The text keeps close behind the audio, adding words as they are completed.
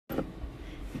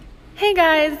Hey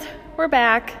guys, we're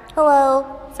back.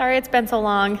 Hello. Sorry it's been so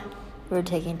long. We're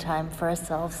taking time for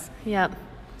ourselves. Yep,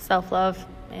 self-love,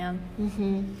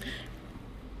 man.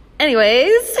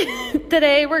 Anyways,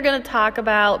 today we're going to talk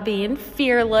about being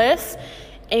fearless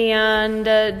and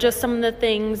just some of the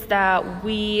things that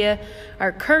we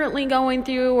are currently going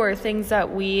through or things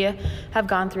that we have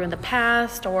gone through in the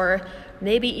past or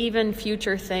maybe even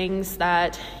future things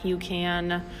that you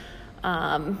can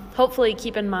hopefully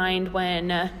keep in mind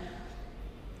when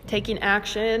taking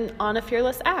action on a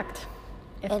fearless act,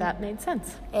 if that made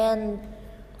sense. And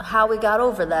how we got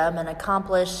over them and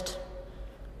accomplished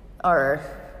or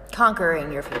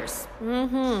conquering your fears.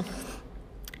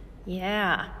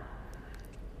 Yeah.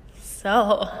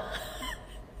 So,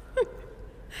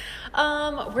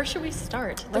 where should we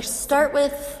start? Let's start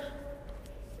with,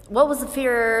 what was the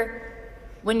fear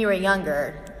when you were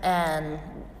younger and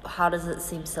how does it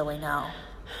seem silly now?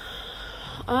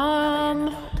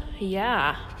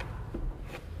 Yeah.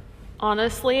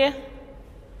 Honestly,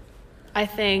 I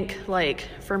think, like,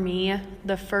 for me,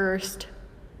 the first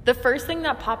thing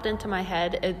that popped into my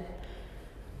head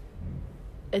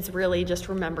is really just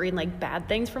remembering, like, bad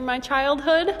things from my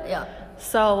childhood. Yeah.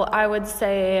 So I would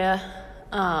say,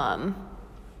 I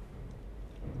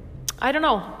don't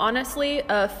know. Honestly,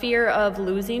 a fear of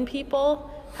losing people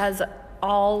has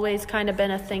always kind of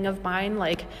been a thing of mine,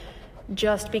 like,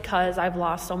 just because I've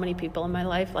lost so many people in my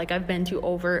life. Like, I've been to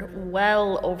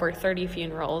well over 30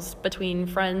 funerals between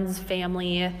friends,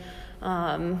 family,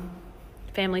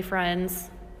 friends,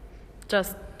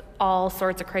 just all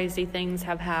sorts of crazy things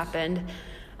have happened.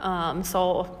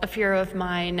 So a fear of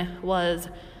mine was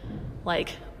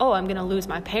like, oh, I'm going to lose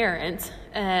my parents.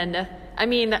 And I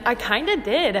mean, I kind of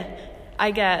did,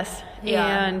 I guess.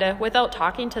 Yeah. And without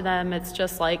talking to them, it's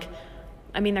just like,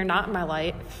 I mean, they're not in my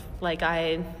life. Like,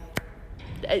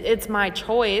 it's my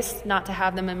choice not to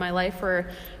have them in my life for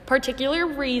particular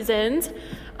reasons.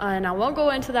 And I won't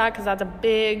go into that because that's a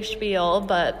big spiel.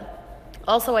 But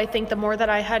also, I think the more that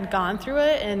I had gone through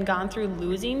it and gone through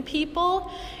losing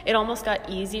people, it almost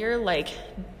got easier, like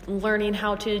learning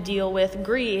how to deal with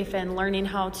grief and learning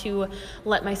how to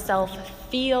let myself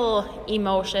feel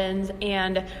emotions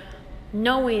and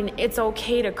knowing it's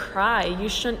okay to cry. You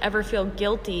shouldn't ever feel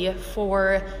guilty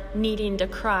for needing to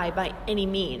cry by any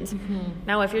means.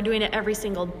 Now, if you're doing it every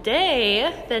single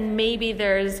day, then maybe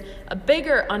there's a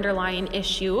bigger underlying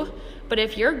issue. But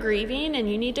if you're grieving and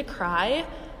you need to cry,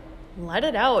 let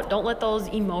it out. Don't let those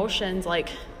emotions like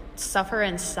suffer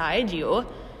inside you,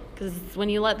 because when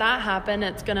you let that happen,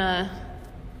 it's gonna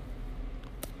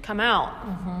come out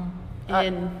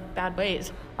in bad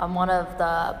ways. On one of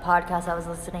the podcasts I was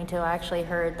listening to, I actually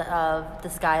heard of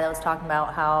this guy that was talking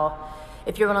about how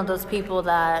if you're one of those people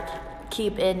that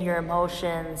keep in your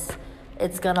emotions,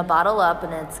 it's going to bottle up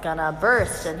and it's going to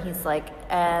burst. And he's like,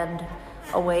 and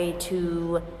a way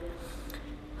to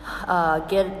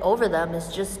get over them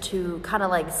is just to kind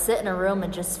of like sit in a room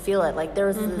and just feel it. Like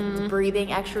there's this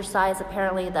breathing exercise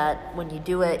apparently that when you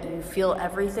do it, you feel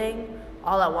everything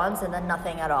all at once and then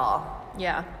nothing at all.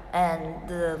 Yeah. And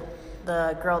the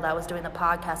girl that was doing the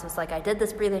podcast was like, I did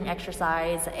this breathing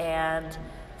exercise, and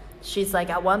she's like,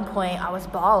 at one point I was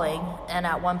bawling, and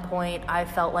at one point I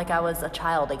felt like I was a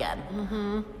child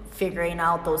again, figuring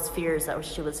out those fears that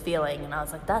she was feeling. And I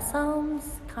was like, that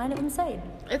sounds kind of insane.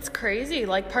 It's crazy.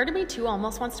 Like, part of me too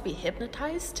almost wants to be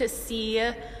hypnotized to see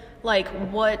like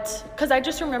what, because I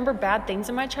just remember bad things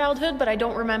in my childhood, but I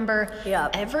don't remember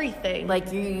everything.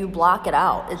 Like you block it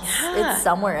out. It's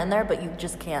somewhere in there, but you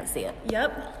just can't see it.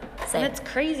 Yep. Same. And it's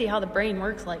crazy how the brain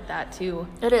works like that too.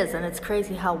 It is, and it's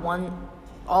crazy how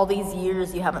all these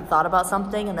years you haven't thought about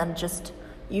something, and then just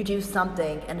you do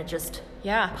something, and it just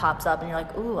pops up, and you're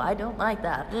like, ooh, I don't like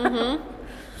that.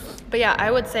 But yeah,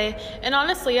 I would say, and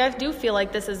honestly, I do feel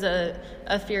like this is a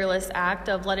fearless act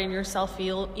of letting yourself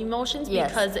feel emotions,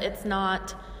 because it's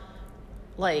not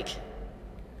like,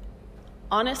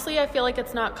 honestly, I feel like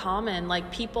it's not common.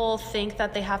 Like, people think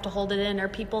that they have to hold it in, or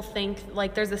people think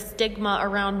like there's a stigma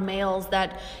around males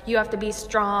that you have to be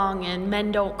strong and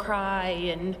men don't cry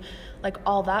and like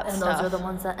all that stuff. And those are the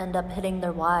ones that end up hitting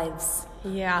their wives.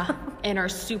 Yeah, and are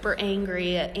super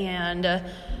angry and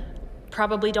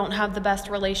probably don't have the best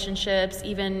relationships,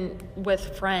 even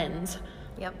with friends.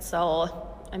 Yep.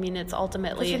 So, I mean, it's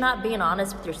ultimately... Because you're not being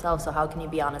honest with yourself, so how can you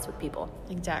be honest with people?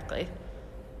 Exactly.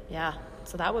 Yeah.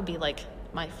 So that would be, like,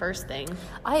 my first thing.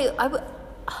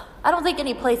 I don't think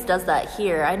any place does that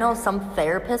here. I know some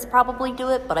therapists probably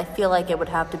do it, but I feel like it would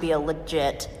have to be a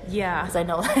legit. Yeah. Because I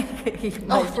know, like, you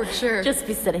might for sure. just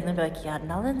be sitting there and be like, yeah,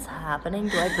 nothing's happening.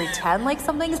 Do I pretend like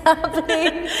something's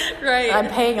happening? Right. I'm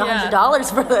paying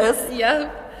 $100 for this.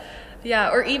 Yep.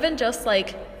 Yeah, or even just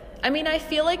like, I mean, I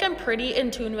feel like I'm pretty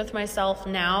in tune with myself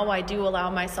now. I do allow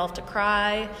myself to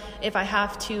cry. If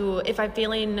I'm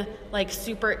feeling like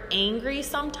super angry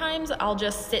sometimes, I'll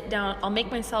just sit down, I'll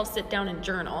make myself sit down and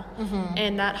journal.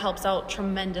 And that helps out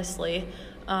tremendously.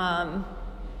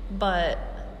 But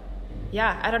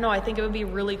yeah, I don't know. I think it would be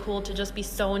really cool to just be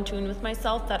so in tune with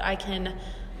myself that I can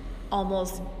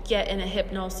almost get in a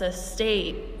hypnosis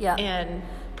state and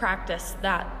practice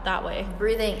that way.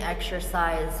 Breathing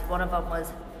exercise, one of them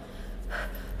was,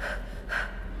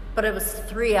 but it was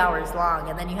 3 hours long,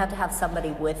 and then you have to have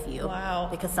somebody with you. Wow.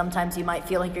 Because sometimes you might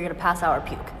feel like you're going to pass out or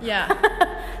puke. Yeah.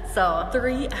 So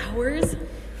 3 hours?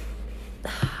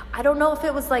 I don't know if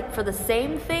it was like for the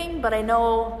same thing, but I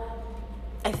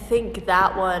think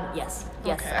that one, yes,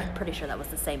 Okay. I'm pretty sure that was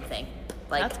the same thing.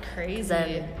 Like, That's crazy.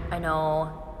 Then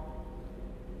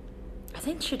I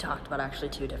think she talked about actually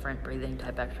 2 different breathing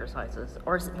type exercises,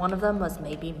 or one of them was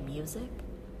maybe music.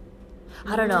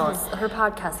 I don't know. Her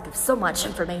podcast gives so much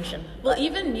information. Well,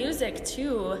 even music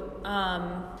too.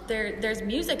 There's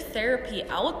music therapy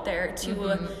out there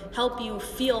to help you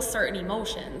feel certain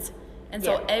emotions, and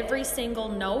so every single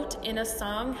note in a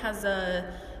song has a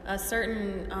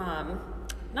certain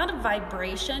not a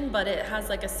vibration, but it has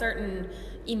like a certain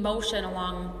emotion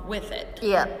along with it.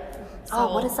 Yeah.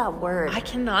 So what is that word? I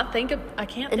can't think of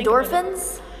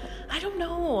Endorphins? it. I don't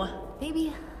know.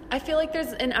 Maybe. I feel like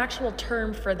there's an actual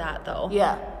term for that though.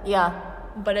 Yeah.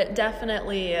 But it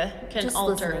definitely can Just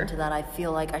alter. listening to that, I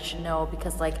feel like I should know,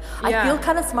 because like I feel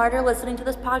kind of smarter listening to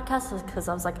this podcast because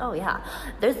I was like, oh yeah,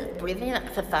 there's a breathing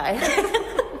exercise.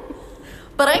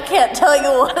 But I can't tell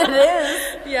you what it is.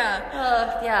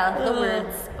 The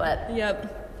words, but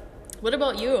Yep. What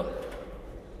about you?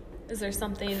 Is there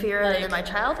something fear like, in my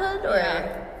childhood,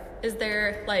 or is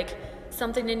there like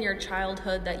something in your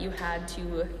childhood that you had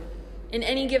to, in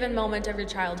any given moment of your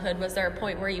childhood, was there a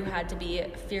point where you had to be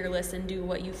fearless and do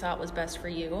what you thought was best for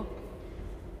you?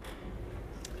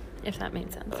 If that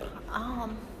made sense.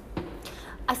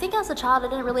 I think as a child I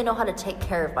didn't really know how to take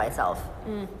care of myself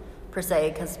per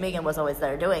se, because Megan was always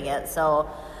there doing it. So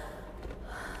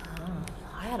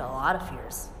I had a lot of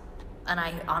fears. And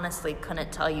I honestly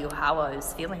couldn't tell you how I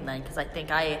was feeling then, because I think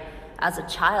I, as a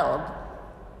child,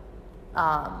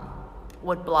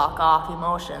 would block off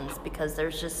emotions because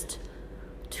there's just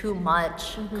too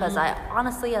much. Because I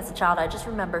honestly, as a child, I just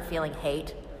remember feeling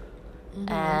hate,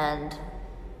 and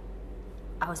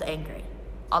I was angry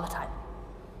all the time.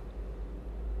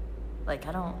 Like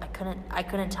I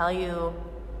couldn't tell you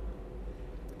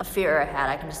a fear I had.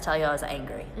 I can just tell you I was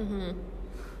angry.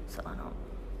 So I don't know.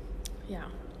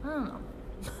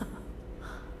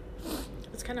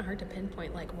 It's kind of hard to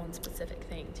pinpoint like one specific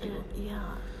thing too. Yeah.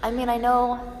 I mean, I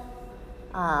know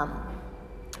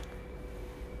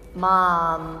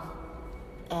Mom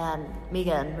and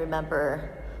Megan remember,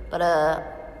 but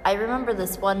I remember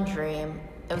this one dream.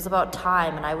 It was about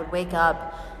time, and I would wake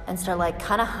up and start like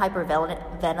kind of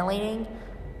hyperventilating,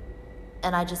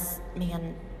 and I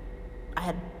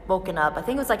had woken up. I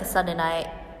think it was like a Sunday night.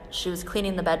 She was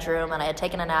cleaning the bedroom, and I had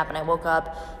taken a nap, and I woke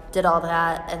up, did all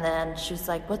that, and then she was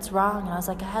like, "What's wrong?" And I was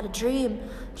like, "I had a dream."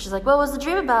 She's like, "What was the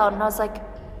dream about?" And I was like,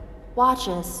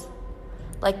 "Watches."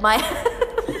 Like my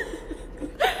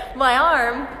my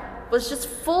arm was just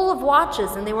full of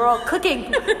watches, and they were all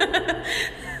cooking.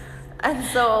 And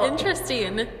so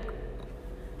Interesting.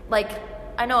 like,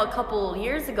 I know a couple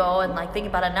years ago, and like thinking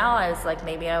about it now, I was like,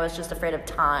 maybe I was just afraid of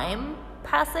time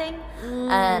passing.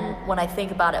 And when I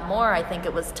think about it more, I think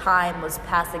it was time was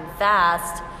passing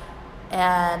fast,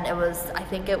 and I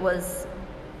think it was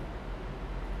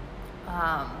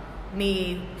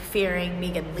me fearing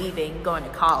Megan leaving, going to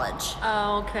college.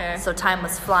 Oh, okay. So time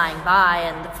was flying by,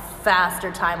 and the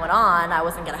faster time went on, I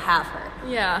wasn't gonna have her.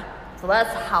 Yeah. So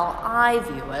that's how I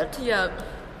view it. Yep.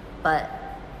 But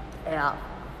yeah.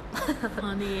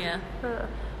 Funny.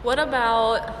 What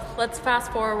about, let's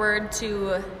fast forward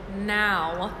to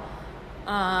now.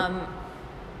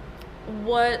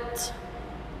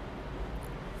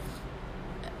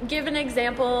 Give an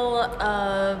example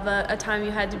of a time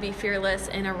you had to be fearless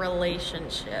in a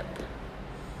relationship.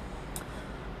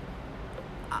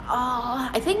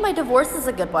 I think my divorce is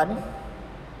a good one.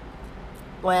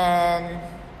 When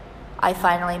I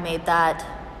finally made that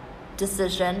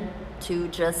decision to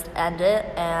just end it,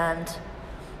 and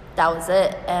that was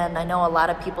it. And I know a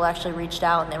lot of people actually reached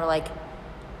out, and they're like,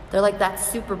 "That's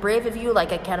super brave of you.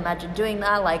 Like, I can't imagine doing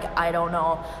that. Like, I don't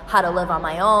know how to live on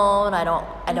my own. I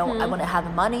wouldn't have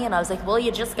the money." And I was like, "Well,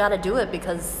 you just got to do it,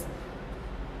 because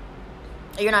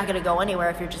you're not going to go anywhere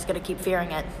if you're just going to keep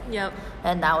fearing it." Yep.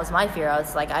 And that was my fear. I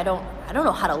was like, I don't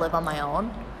know how to live on my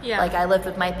own. Yeah. Like, I lived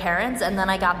with my parents, and then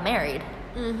I got married.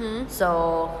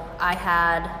 So I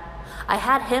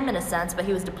had him in a sense, but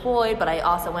he was deployed, but I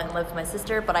also went and lived with my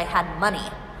sister, but I had money.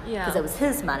 Yeah. Because it was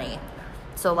his money.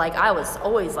 So, like, I was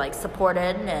always, like,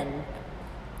 supported, and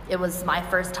it was my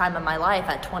first time in my life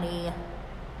at 20. I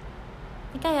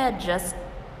think I had just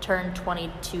turned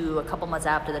 22 a couple months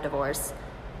after the divorce.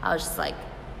 I was just like,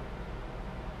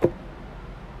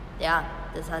 yeah,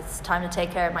 it's time to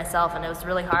take care of myself. And it was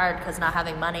really hard because not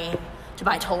having money to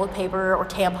buy toilet paper or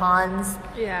tampons.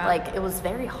 Yeah. Like, it was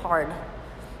very hard.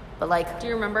 But, like, Do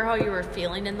you remember how you were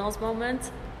feeling in those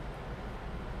moments?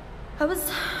 I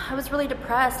was really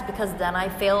depressed because then I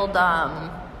failed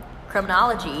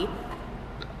criminology.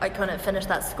 I couldn't finish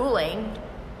that schooling.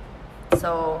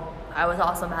 So I was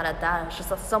also mad at that. It was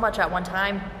just so much at one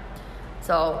time.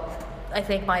 So I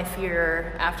think my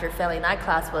fear after failing that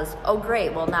class was, oh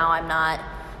great, well now I'm not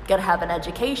gonna have an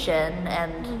education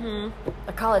and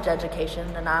a college education,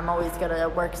 and I'm always gonna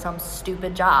work some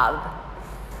stupid job.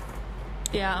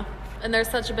 Yeah. And there's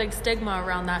such a big stigma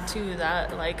around that too,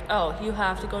 that like, oh, you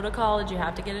have to go to college, you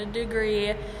have to get a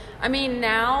degree. I mean,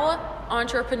 now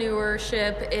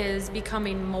entrepreneurship is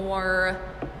becoming more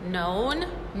known,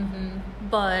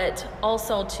 but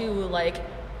also too, like,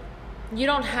 you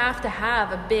don't have to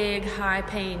have a big,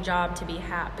 high-paying job to be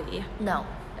happy. No.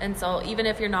 And so even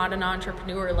if you're not an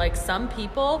entrepreneur, like, some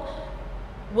people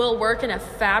will work in a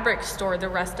fabric store the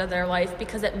rest of their life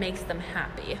because it makes them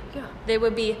happy. Yeah. They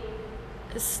would be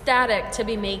ecstatic to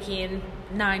be making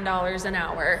 $9 an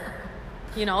hour.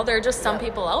 You know, there are just some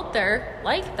people out there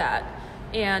like that.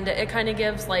 And it kind of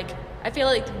gives, like, I feel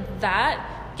like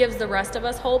that gives the rest of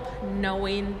us hope,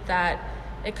 knowing that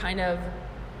it kind of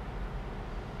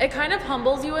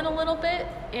humbles you in a little bit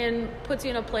and puts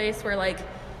you in a place where, like,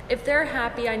 if they're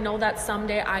happy, I know that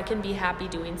someday I can be happy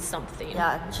doing something.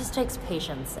 Yeah, it just takes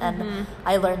patience. And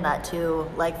I learned that too,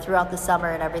 like, throughout the summer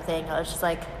and everything. I was just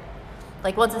like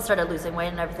once I started losing weight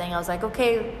and everything, I was like,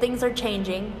 okay, things are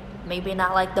changing. Maybe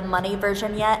not like the money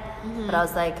version yet, but I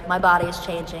was like, my body is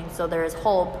changing, so there is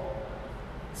hope.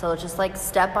 So it's just like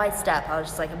step by step. I was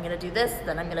just like, I'm going to do this,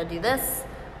 then I'm going to do this.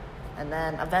 And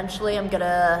then eventually I'm going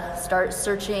to start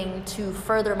searching to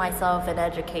further myself in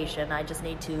education. I just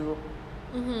need to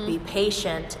be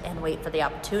patient and wait for the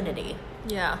opportunity.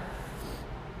 Yeah.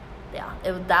 Yeah,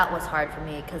 that was hard for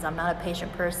me because I'm not a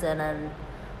patient person, and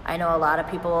I know a lot of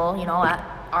people, you know, at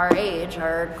our age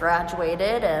are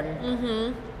graduated,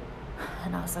 and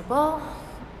and I was like, well,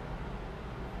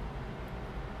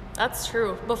 that's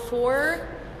true. Before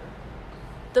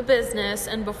the business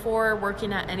and before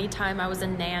working at any time, I was a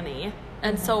nanny.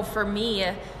 And so for me,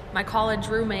 my college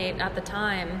roommate at the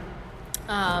time,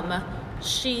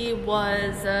 she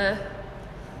was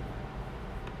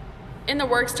in the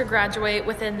works to graduate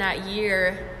within that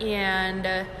year.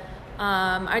 And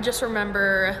I just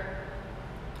remember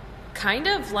kind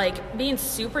of like being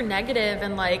super negative,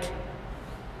 and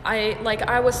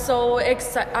I was so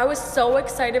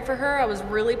excited for her. I was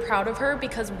really proud of her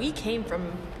because we came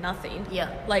from nothing.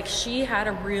 Yeah. Like, she had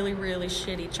a really, really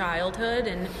shitty childhood,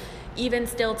 and even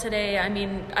still today, I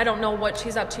mean, I don't know what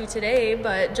she's up to today,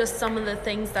 but just some of the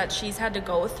things that she's had to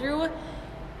go through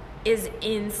is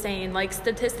insane. Like,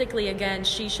 statistically, again,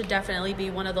 she should definitely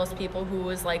be one of those people who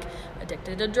was like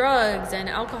addicted to drugs and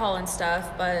alcohol and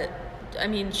stuff, but I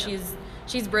mean, she's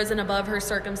risen above her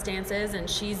circumstances, and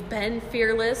she's been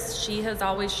fearless. She has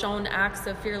always shown acts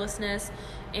of fearlessness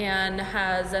and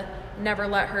has never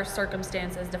let her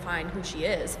circumstances define who she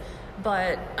is.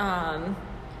 But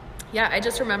yeah, I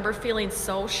just remember feeling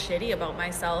so shitty about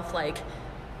myself, like,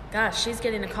 gosh, she's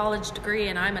getting a college degree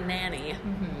and I'm a nanny.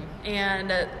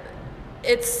 And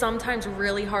it's sometimes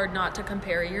really hard not to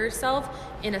compare yourself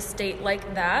in a state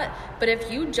like that. But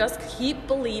if you just keep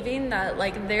believing that,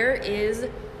 like, there is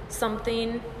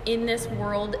something in this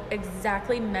world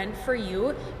exactly meant for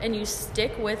you, and you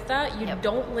stick with that, you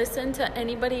don't listen to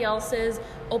anybody else's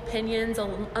opinions,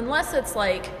 unless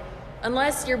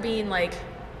you're being like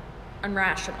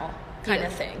unrational kind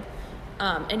of thing,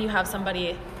 and you have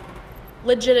somebody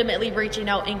legitimately reaching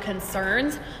out in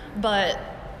concerns. But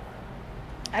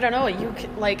I don't know, you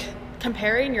like,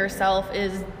 comparing yourself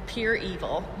is pure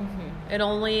evil. It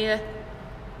only,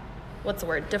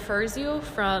 defers you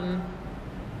from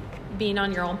being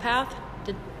on your own path.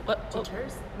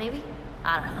 Deters, maybe?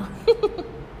 I don't know.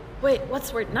 Wait, what's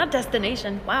the word? Not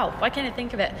destination. Wow, why can't I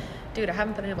think of it? Dude, I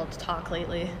haven't been able to talk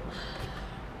lately.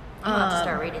 I'm going to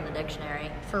start reading the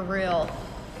dictionary. For real.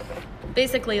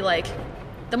 Basically, like,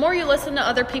 the more you listen to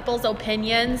other people's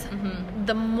opinions,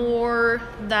 the more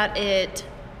that it...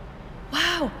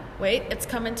 Wow. Wait, it's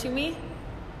coming to me.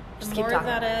 Just The keep more talking.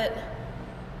 that it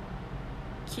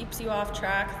keeps you off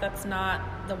track. That's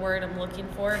not the word I'm looking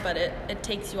for, but it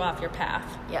takes you off your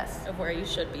path. Yes. Of where you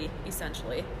should be,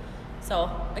 essentially. So,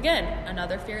 again,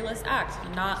 another fearless act.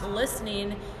 Not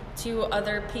listening to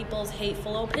other people's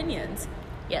hateful opinions.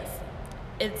 Yes.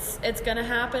 It's going to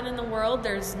happen in the world.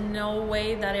 There's no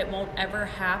way that it won't ever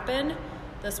happen.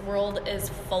 This world is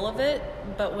full of it,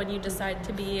 but when you decide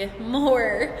to be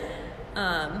more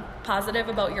positive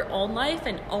about your own life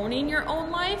and owning your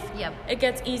own life, Yep. it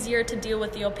gets easier to deal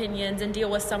with the opinions and deal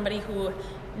with somebody who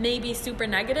may be super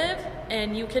negative,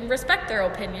 and you can respect their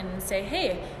opinion and say,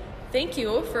 hey, thank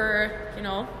you for,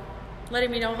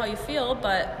 letting me know how you feel,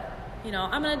 but,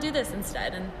 I'm going to do this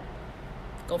instead, and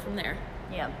go from there.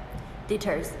 Yeah.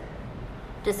 Deters.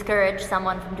 Discourage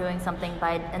someone from doing something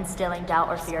by instilling doubt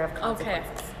or fear of Okay.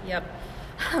 consequences. Yep.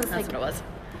 I was That's like, what it was.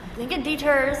 I'm thinking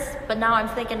deters, but now I'm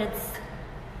thinking it's,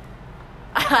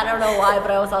 I don't know why, but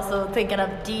I was also thinking of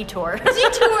detour.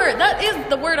 Detour. That is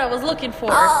the word I was looking for.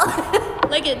 Oh.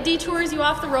 Like it detours you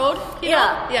off the road. You know?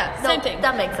 Yeah. Yeah. No, Same thing.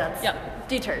 That makes sense. Yep.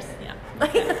 Deters. Yeah.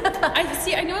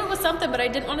 I knew it was something, but I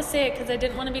didn't want to say it because I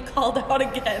didn't want to be called out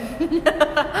again.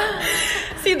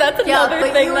 See, that's another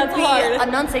but thing you would that's be hard.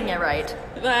 enunciating it right.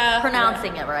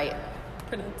 Pronouncing it right.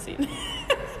 Pronouncing.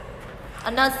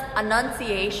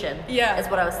 Enunciation is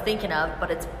what I was thinking of, but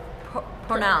it's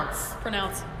pronounce.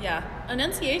 Pronounce. Yeah.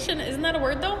 Enunciation. Isn't that a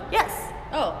word though? Yes.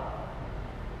 Oh.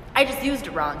 I just used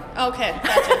it wrong. Okay.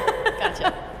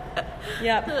 Gotcha.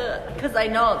 Yeah. Because I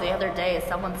know the other day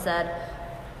someone said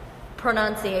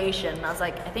pronunciation. I was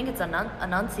like, I think it's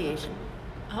enunciation.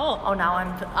 Oh. Now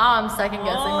I'm second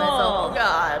guessing myself. Oh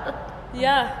God.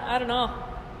 Yeah. I don't know.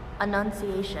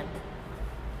 Enunciation.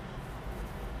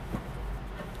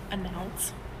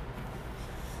 Announce.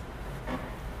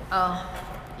 Oh,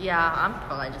 yeah.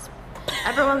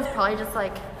 Everyone's probably just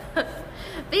like,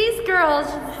 these girls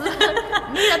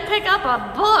need to pick up a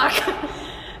book.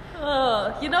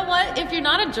 You know what? If you're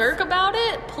not a jerk about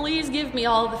it, please give me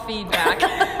all the feedback.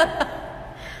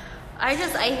 I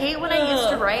hate when I used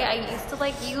to write. I used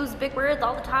to use big words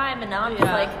all the time, and now I'm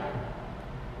just like.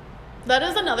 That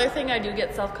is another thing I do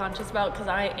get self-conscious about because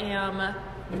I am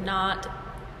not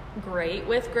great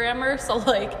with grammar. So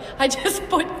I just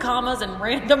put commas in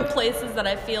random places that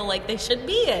I feel like they should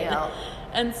be in. Yeah.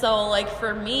 And so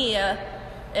for me,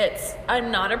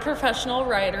 I'm not a professional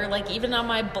writer. Even on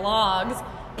my blogs,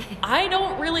 I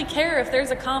don't really care if there's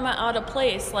a comma out of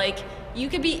place. You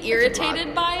could be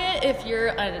irritated by it if you're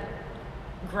a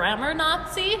grammar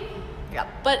Nazi.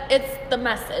 Yep. But it's the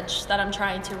message that I'm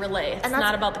trying to relay. It's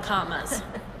not about the commas.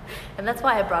 And that's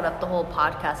why I brought up the whole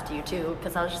podcast to you too,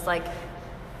 because I was just like,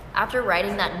 after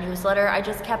writing that newsletter, I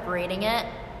just kept reading it,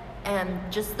 and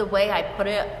just the way I put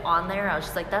it on there, I was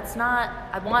just like,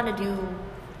 I want to do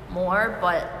more,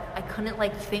 but I couldn't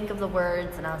think of the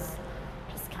words, and I was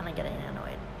just kind of getting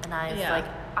annoyed. And I was like,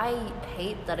 I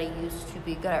hate that I used to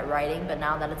be good at writing, but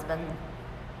now that it's been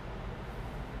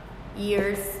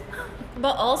years.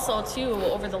 But also too,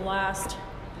 over the last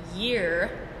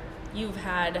year, you've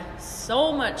had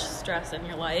so much stress in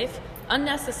your life,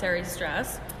 unnecessary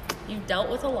stress. You've dealt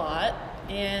with a lot,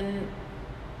 and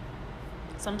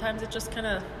sometimes it just kind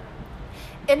of.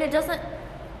 And it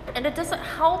doesn't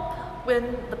help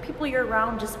when the people you're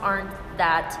around just aren't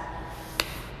that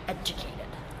educated.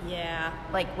 Yeah.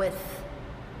 With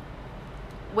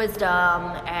wisdom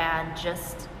and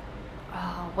just,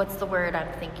 what's the word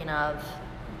I'm thinking of?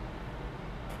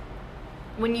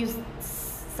 When you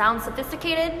sound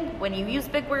sophisticated, when you use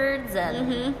big words,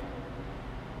 and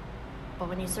but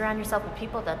when you surround yourself with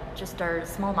people that just are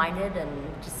small-minded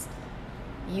and just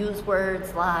use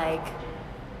words like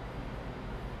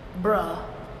bruh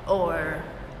or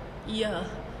yeah.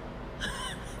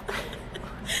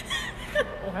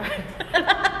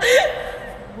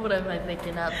 What am I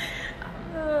thinking of?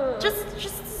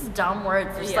 Just dumb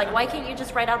words. Just why can't you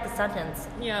just write out the sentence?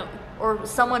 Yeah. Or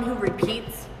someone who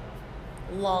repeats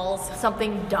Lols.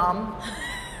 something dumb.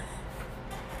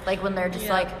 When they're just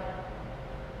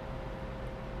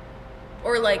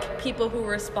or people who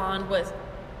respond with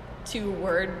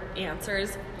 2-word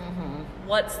answers.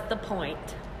 What's the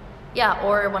point? Yeah,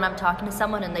 or when I'm talking to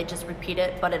someone and they just repeat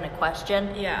it but in a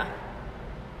question. Yeah.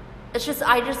 It's just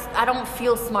I don't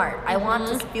feel smart. I want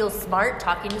to feel smart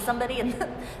talking to somebody, and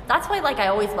that's why I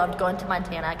always loved going to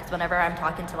Montana, because whenever I'm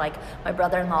talking to my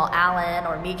brother-in-law Alan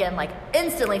or Megan,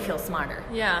 instantly feel smarter.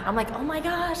 Yeah. I'm like, oh my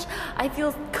gosh, I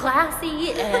feel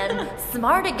classy and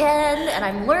smart again, and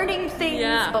I'm learning things.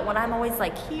 Yeah. But when I'm always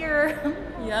here,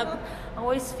 Yep. I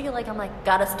always feel like I'm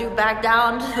gotta stoop back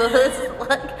down to this.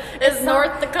 It's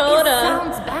North Dakota. It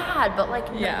sounds bad,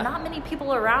 but Yeah. not many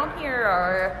people around here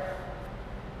are.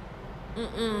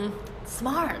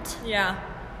 smart. Yeah.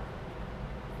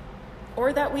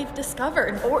 Or that we've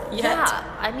discovered. Or yet.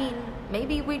 yeah, I mean,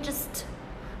 maybe we just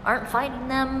aren't fighting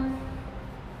them,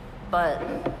 but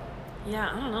Yeah,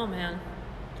 I don't know, man.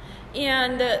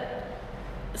 And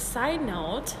side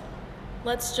note,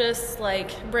 let's just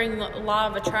like bring law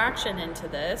of attraction into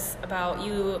this about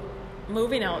you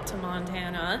moving out to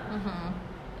Montana.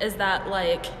 Is that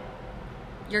like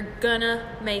you're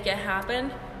gonna make it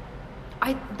happen?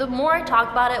 the more I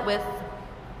talk about it with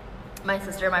my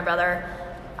sister and my brother,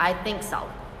 I think so.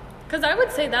 Because I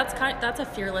would say that's a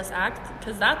fearless act,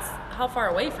 because that's how far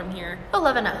away from here.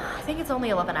 11, I think it's only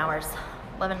 11 hours.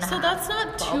 11 and a So half. that's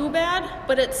not 12. too bad,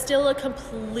 but it's still a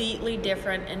completely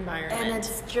different environment. And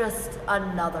it's just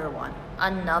another one.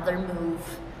 Another move.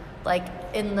 Like,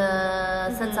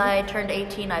 since I turned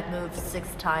 18, I've moved 6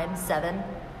 times, 7.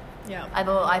 Yeah.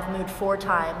 I've moved 4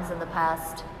 times in the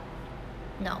past.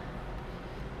 No.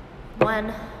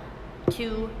 1,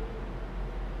 2.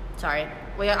 Sorry,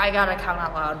 I gotta count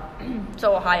out loud.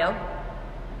 So Ohio,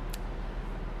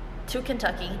 to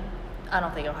Kentucky. I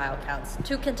don't think Ohio counts.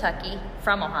 To Kentucky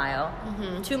from Ohio,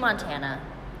 to Montana,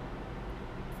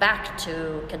 back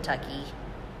to Kentucky,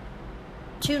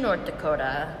 to North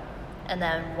Dakota, and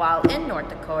then while in North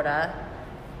Dakota,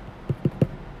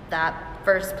 that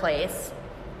first place,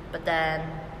 but then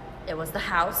it was the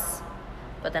house,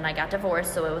 but then I got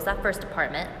divorced, so it was that first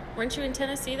apartment. Weren't you in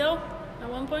Tennessee though at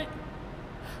one point?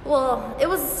 Well, it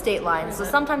was a state line, so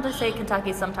sometimes I say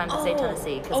Kentucky, sometimes I say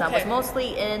Tennessee, because I was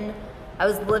mostly I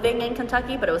was living in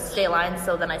Kentucky, but it was state line,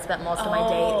 so then I spent most of my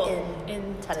day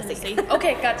in Tennessee.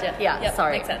 Okay, gotcha. Yeah, yep,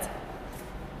 sorry. Makes sense.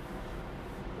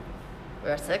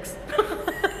 We're at 6.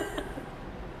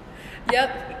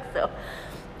 Yep. So,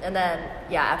 and then,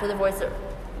 yeah, after the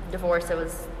divorce, it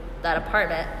was that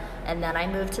apartment, and then I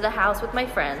moved to the house with my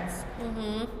friends,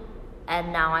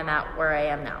 and now I'm at where I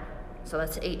am now. So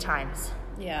that's 8 times.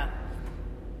 Yeah.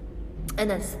 And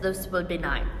then this would be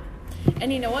 9.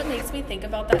 And you know what makes me think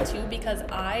about that too? Because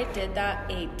I did that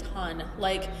a ton.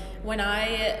 Like when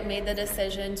I made the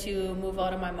decision to move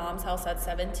out of my mom's house at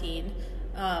 17,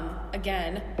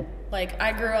 again, like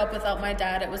I grew up without my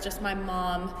dad. It was just my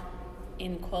mom,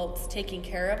 in quotes, taking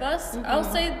care of us. I'll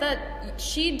say that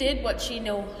she did what she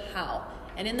knew how.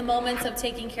 And in the moments of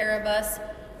taking care of us,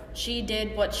 she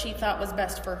did what she thought was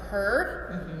best for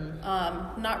her.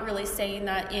 Not really saying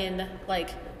that in like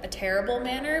a terrible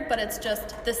manner, but it's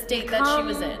just the state that she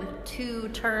was in. To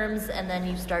terms, and then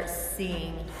you start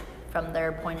seeing from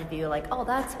their point of view, like, oh,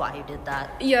 that's why you did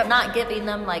that. Yeah. Not giving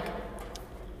them like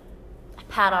a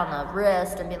pat on the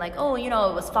wrist and being like, oh, it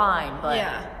was fine. But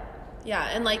Yeah,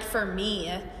 and like for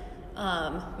me,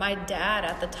 my dad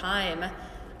at the time,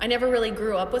 I never really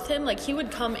grew up with him. Like he would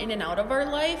come in and out of our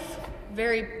life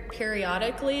very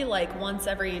periodically, like once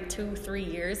every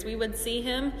 2-3 years we would see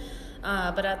him.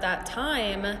 But at that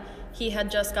time, he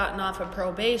had just gotten off of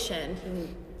probation.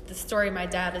 And the story of my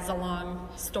dad is a long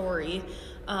story.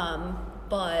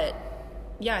 But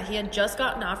yeah, he had just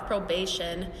gotten off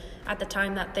probation at the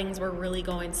time that things were really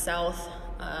going south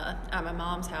at my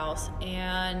mom's house.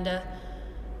 And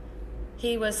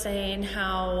he was saying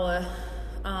how,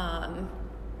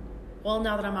 well,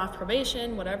 now that I'm off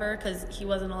probation, whatever, because he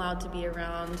wasn't allowed to be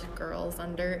around girls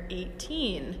under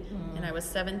 18, and I was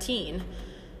 17.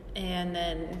 And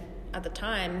then at the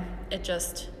time, it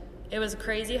was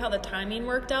crazy how the timing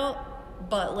worked out,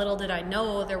 but little did I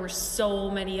know there were so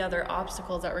many other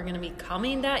obstacles that were going to be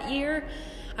coming that year.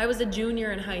 I was a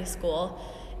junior in high school,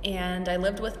 and I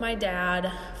lived with my dad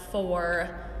for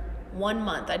 1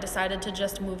 month. I decided to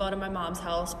just move out of my mom's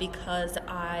house because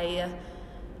I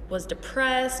was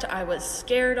depressed. I was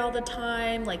scared all the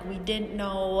time. Like, we didn't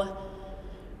know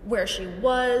where she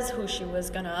was, who she was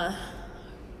gonna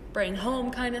bring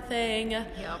home, kind of thing.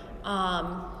 Yep.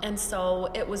 And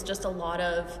so it was just a lot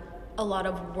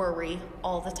of worry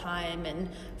all the time and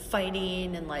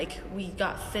fighting, and like we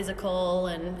got physical,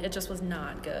 and it just was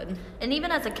not good. And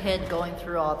even as a kid going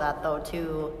through all that though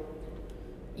too,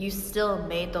 you still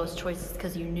made those choices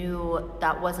because you knew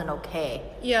that wasn't okay.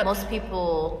 Yep. Most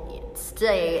people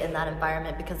stay in that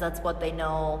environment because that's what they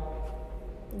know.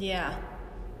 Yeah.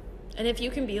 And if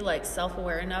you can be like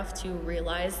self-aware enough to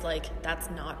realize like that's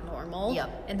not normal,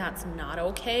 Yep. and that's not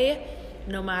okay,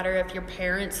 no matter if your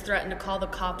parents threaten to call the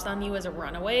cops on you as a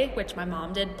runaway, which my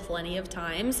mom did plenty of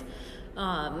times.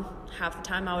 Half the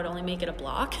time I would only make it a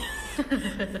block.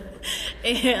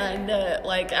 And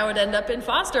like I would end up in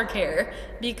foster care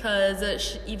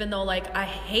because even though like I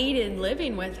hated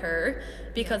living with her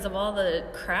because of all the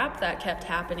crap that kept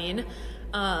happening,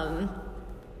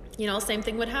 Same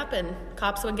thing would happen.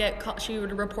 Cops would she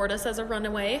would report us as a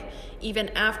runaway, even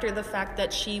after the fact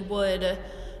that she would,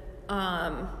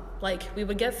 we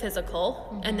would get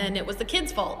physical, and then it was the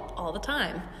kid's fault all the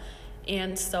time.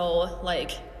 And so,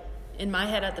 in my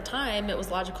head at the time, it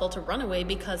was logical to run away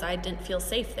because I didn't feel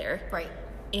safe there. Right.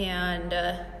 And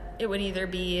it would either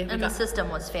be... And the system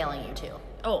was failing you too.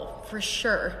 Oh, for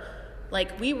sure.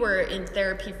 We were in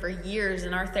therapy for years,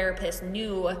 and our therapist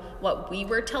knew what we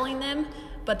were telling them,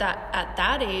 but that at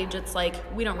that age, it's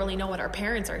we don't really know what our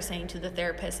parents are saying to the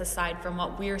therapist aside from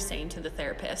what we're saying to the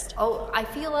therapist. Oh, I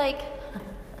feel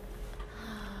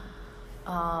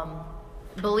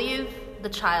believe the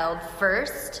child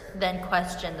first, then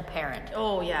question the parent.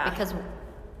 Oh, yeah. Because,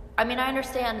 I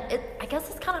understand it. I guess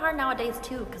it's kind of hard nowadays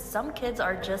too, because some kids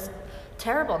are just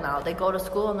terrible now. They go to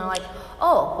school and they're like,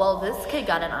 oh, well, this kid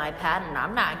got an iPad and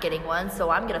I'm not getting one,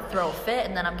 so I'm gonna throw a fit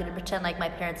and then I'm gonna pretend like my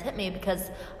parents hit me because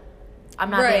I'm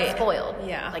not being spoiled.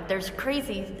 Yeah. There's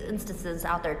crazy instances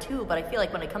out there too, but I feel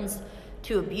like when it comes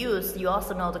to abuse, you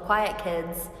also know the quiet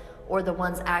kids or the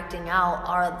ones acting out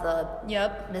are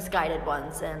the misguided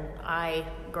ones. And I,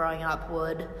 growing up,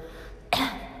 would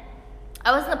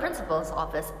I was in the principal's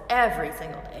office every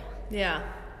single day. Yeah.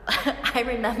 I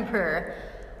remember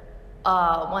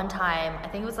one time, I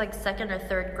think it was 2nd or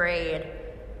 3rd grade,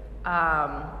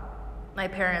 my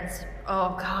parents,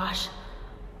 oh gosh,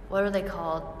 what are they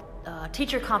called?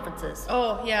 Teacher conferences.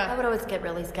 Oh, yeah. I would always get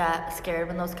really scared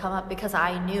when those come up because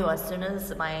I knew as soon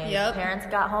as my parents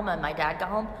got home and my dad got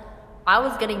home, I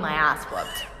was getting my ass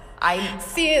whooped.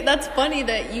 See, that's funny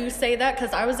that you say that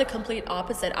because I was the complete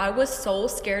opposite. I was so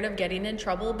scared of getting in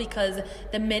trouble because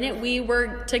the minute we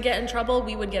were to get in trouble,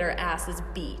 we would get our asses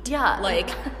beat. Yeah.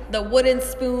 The wooden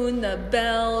spoon, the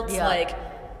belts,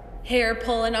 hair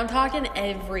pulling. I'm talking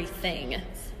everything.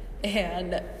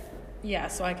 And yeah,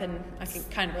 so I can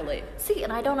kind of relate. See,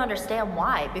 and I don't understand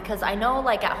why, because I know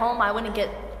at home I wouldn't get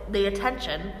the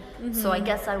attention, so I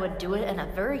guess I would do it in a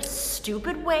very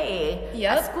stupid way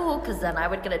at school, because then I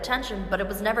would get attention, but it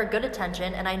was never good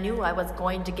attention, and I knew I was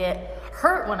going to get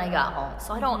hurt when I got home.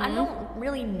 So I don't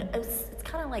really know. It's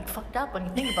kind of fucked up when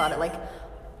you think about it.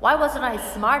 Why wasn't I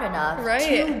smart enough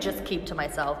to just keep to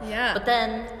myself? Yeah. But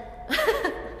then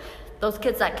those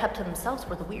kids that kept to themselves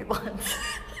were the weird ones.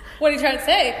 What are you trying to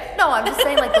say? No, I'm just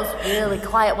saying those really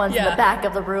quiet ones in the back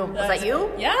of the room. Was that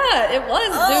you? Yeah, it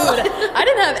was, dude. I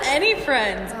didn't have any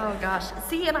friends. Oh, gosh.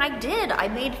 See, and I did. I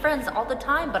made friends all the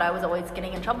time, but I was always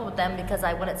getting in trouble with them because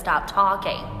I wouldn't stop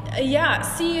talking. Yeah,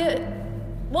 see,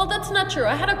 well, that's not true.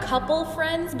 I had a couple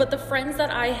friends, but the friends that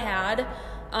I had,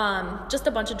 just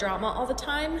a bunch of drama all the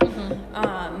time.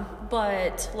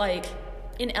 But,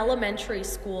 in elementary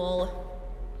school...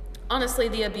 Honestly,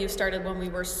 the abuse started when we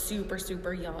were super,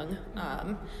 super young.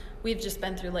 We've just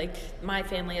been through, my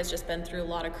family has just been through a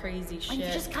lot of crazy shit. And you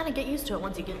just kind of get used to it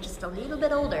once you get just a little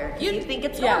bit older. You think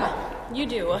it's normal. Yeah, you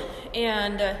do.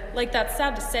 And, that's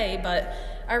sad to say, but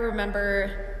I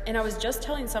remember, and I was just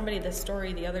telling somebody this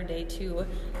story the other day, too,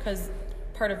 because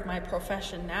part of my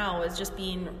profession now is just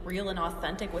being real and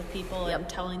authentic with people and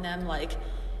telling them,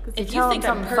 if you think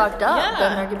something fucked up,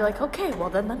 then they're gonna be like, okay,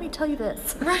 well then let me tell you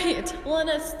this. Right. Well, and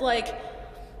it's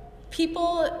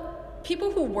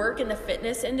people who work in the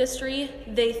fitness industry,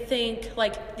 they think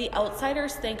the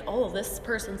outsiders think, oh, this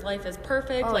person's life is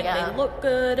perfect. They look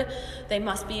good. They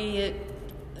must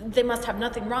have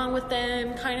nothing wrong with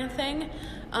them, kind of thing.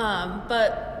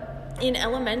 But in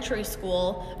elementary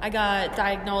school, I got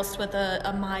diagnosed with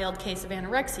a mild case of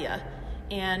anorexia.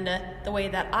 And the way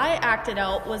that I acted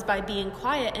out was by being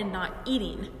quiet and not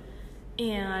eating.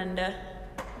 And...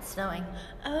 It's snowing.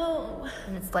 Oh.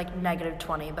 And it's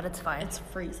 -20, but it's fine. It's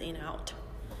freezing out.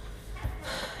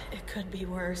 It could be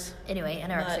worse. Anyway,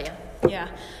 anorexia. But, yeah.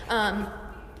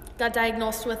 Got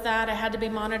diagnosed with that. I had to be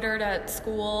monitored at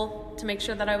school to make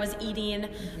sure that I was eating.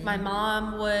 My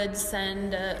mom would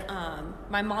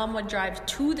drive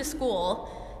to the school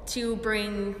to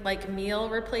bring meal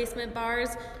replacement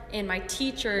bars, and my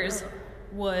teachers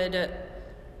would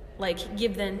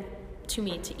give them to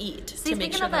me to eat. See, to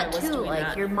make sure that I was too, doing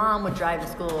that. Your mom would drive to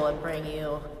school and bring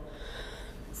you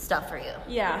stuff for you.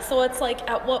 Yeah, so it's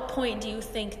at what point do you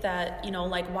think that,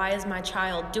 why is my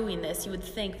child doing this? You would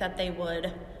think that they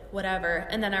would whatever.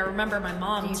 And then I remember my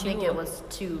mom too. Do you think it was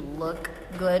to look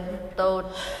good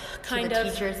though? Kind to of.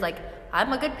 The teachers,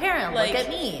 I'm a good parent, look at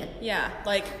me. Yeah,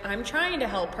 I'm trying to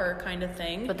help her kind of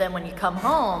thing. But then when you come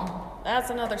home... That's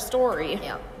another story.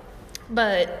 Yeah.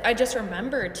 But I just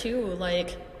remember too,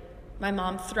 my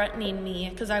mom threatening me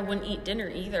because I wouldn't eat dinner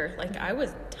either. I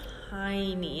was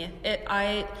tiny.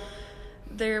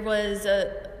 There was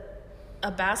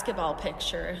a basketball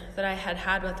picture that I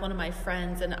had with one of my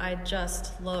friends, and I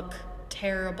just look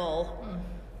terrible.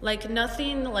 Like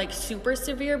nothing like super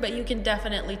severe, but you can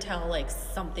definitely tell like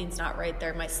something's not right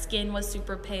there. My skin was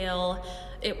super pale.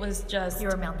 It was just... You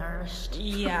were malnourished.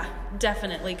 Yeah,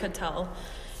 definitely could tell.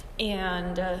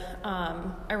 And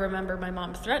I remember my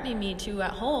mom threatening me to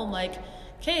at home, like,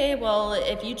 okay, well,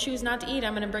 if you choose not to eat,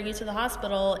 I'm going to bring you to the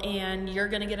hospital and you're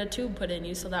going to get a tube put in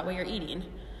you so that way you're eating.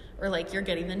 Or like you're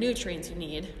getting the nutrients you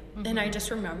need. Mm-hmm. And I just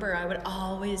remember I would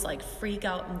always like freak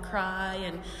out and cry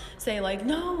and say like,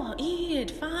 no, I'll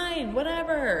eat, fine,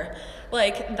 whatever.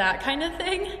 Like that kind of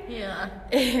thing. Yeah.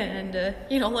 And,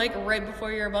 you know, like right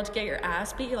before you're about to get your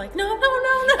ass beat, you're like, no. I'm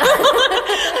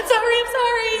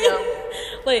sorry. Yep.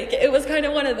 Like it was kind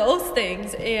of one of those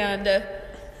things. And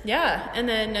yeah. And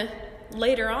then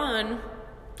later on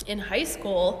in high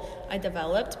school, I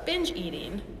developed binge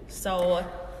eating. So...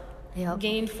 Yep.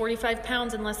 Gained 45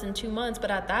 pounds in less than 2 months,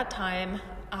 but at that time,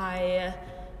 I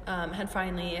had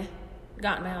finally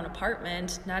gotten my own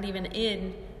apartment, not even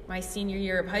in my senior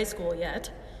year of high school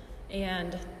yet,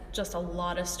 and just a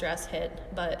lot of stress hit.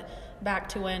 But back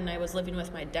to when I was living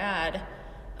with my dad,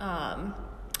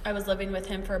 I was living with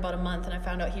him for about a month, and I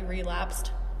found out he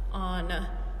relapsed on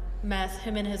meth.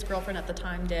 Him and his girlfriend at the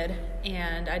time did,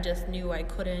 and I just knew I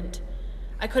couldn't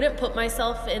put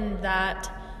myself in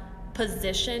that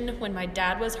position when my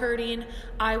dad was hurting.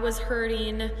 I was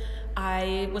hurting.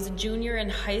 I was a junior in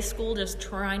high school just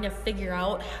trying to figure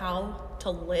out how to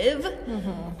live.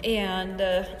 Mm-hmm. And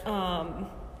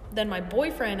then my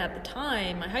boyfriend at the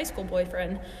time, my high school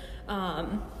boyfriend,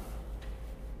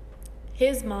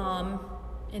 his mom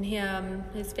and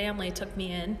his family took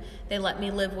me in. They let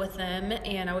me live with them,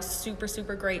 and I was super,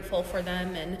 super grateful for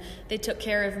them, and they took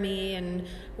care of me and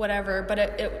whatever, but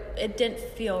it didn't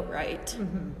feel right.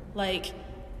 Mm-hmm. Like,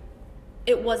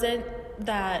 it wasn't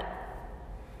that,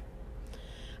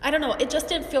 I don't know, it just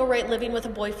didn't feel right living with a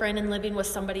boyfriend and living with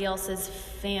somebody else's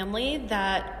family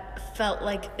that felt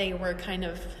like they were kind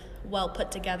of well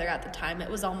put together at the time. It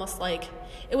was almost like,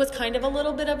 it was kind of a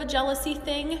little bit of a jealousy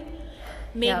thing.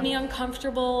 Made me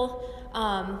uncomfortable,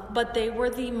 but they were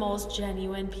the most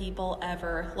genuine people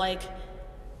ever. Like,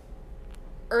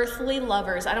 earthly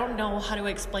lovers. I don't know how to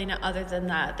explain it other than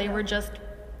that. They were just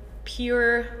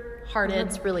pure-hearted people.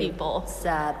 It's really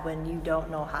sad when you don't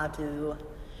know how to...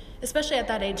 Especially at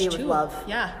that age, be with love.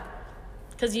 Yeah.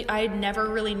 Because I never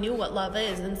really knew what love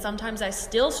is, and sometimes I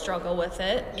still struggle with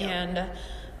it. Yeah.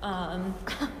 And,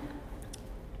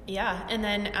 yeah. And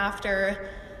then after...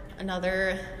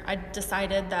 I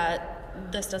decided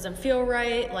that this doesn't feel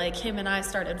right. Like, him and I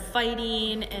started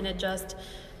fighting, and it just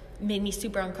made me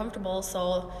super uncomfortable.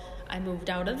 So I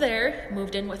moved out of there,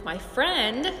 moved in with my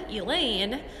friend,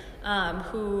 Elaine,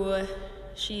 who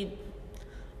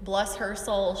bless her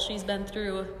soul, she's been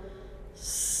through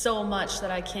so much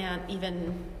that I can't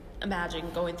even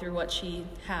imagine going through what she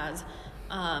has.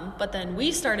 But then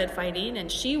we started fighting,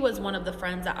 and she was one of the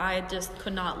friends that I just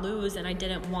could not lose, and I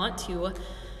didn't want to.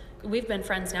 We've been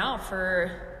friends now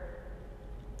for,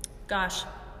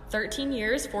 13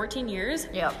 years, 14 years.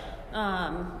 Yep.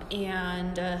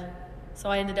 So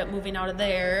I ended up moving out of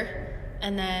there.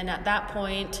 And then at that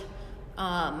point,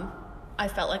 I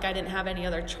felt like I didn't have any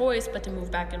other choice but to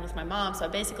move back in with my mom. So I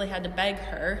basically had to beg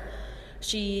her.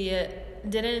 She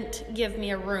didn't give me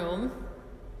a room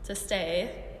to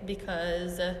stay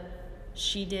because it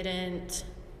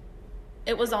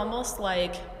was almost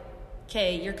like,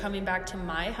 okay, you're coming back to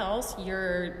my house,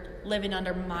 you're living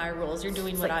under my rules, you're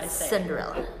doing what I say.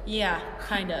 Cinderella. Yeah,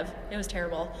 kind of. It was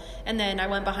terrible. And then I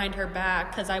went behind her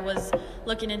back because I was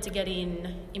looking into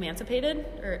getting emancipated,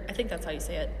 or I think that's how you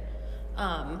say it.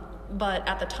 But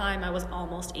at the time, I was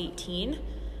almost 18,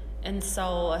 and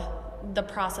so the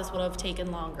process would have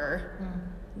taken longer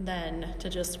than to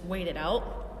just wait it out.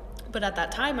 But at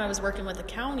that time, I was working with the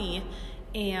county,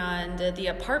 and the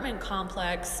apartment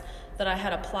complex that I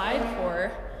had applied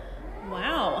for.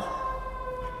 Wow.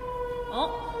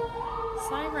 Oh,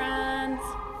 sirens.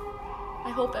 I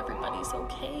hope everybody's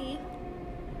okay.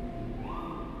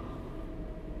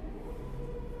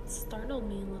 It startled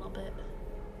me a little bit.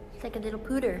 It's like a little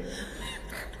pooter.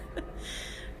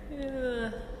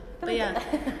 Yeah. But yeah.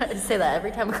 I say that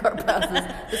every time a car passes.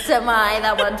 The semi,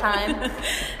 that one time.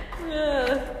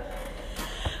 Yeah.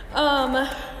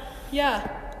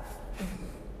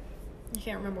 I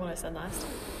can't remember what I said last.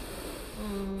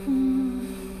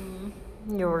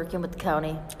 You're working with the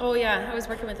county. Oh yeah, I was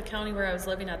working with the county where I was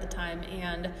living at the time,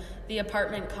 and the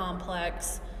apartment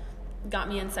complex got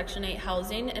me in Section 8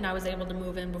 housing, and I was able to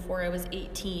move in before I was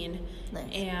 18.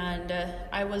 Nice. And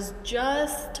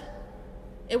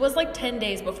it was like 10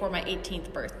 days before my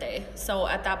 18th birthday. So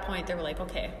at that point, they were like,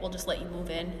 okay, we'll just let you move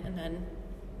in and then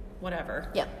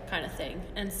whatever kind of thing.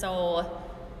 And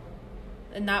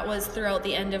that was throughout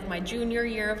the end of my junior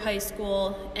year of high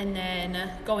school. And then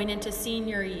going into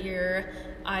senior year,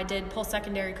 I did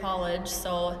post-secondary college.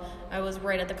 So I was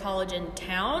right at the college in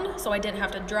town. So I didn't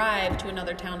have to drive to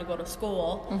another town to go to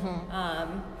school.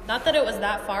 Not that it was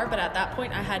that far, but at that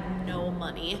point I had no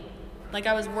money. Like,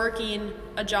 I was working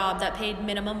a job that paid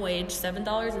minimum wage,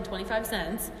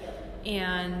 $7.25,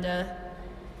 and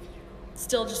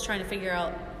still just trying to figure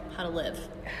out how to live.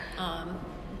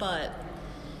 But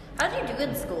how did you do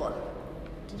in school?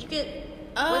 Did you get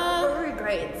what were your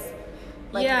grades?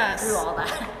 Like, yes, through all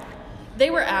that.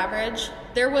 They were average.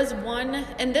 There was one,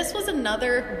 and this was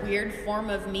another weird form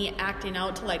of me acting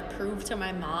out to like prove to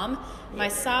my mom. My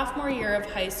sophomore year of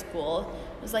high school,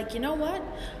 I was like, you know what?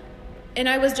 And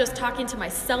I was just talking to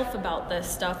myself about this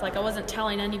stuff. Like, I wasn't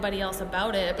telling anybody else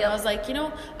about it. But I was like,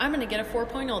 I'm going to get a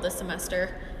 4.0 this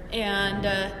semester. And,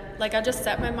 I just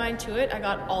set my mind to it. I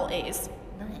got all A's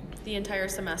the entire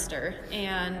semester.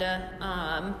 And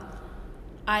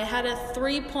I had a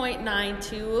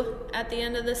 3.92 at the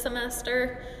end of the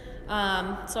semester. So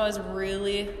I was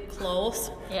really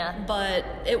close. Yeah. But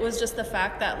it was just the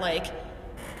fact that,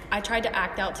 I tried to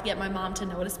act out to get my mom to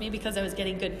notice me because I was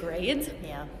getting good grades.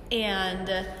 Yeah.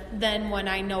 And then when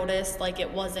I noticed, it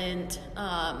wasn't,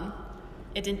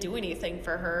 it didn't do anything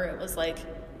for her, it was like,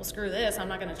 well, screw this, I'm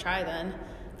not going to try then.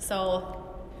 So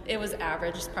it was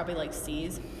average, it's probably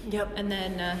C's. Yep. And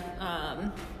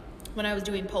then when I was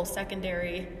doing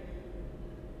post-secondary,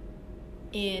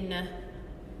 in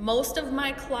most of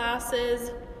my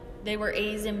classes, they were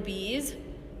A's and B's,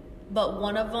 but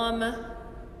one of them,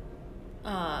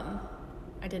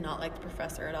 I did not like the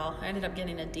professor at all. I ended up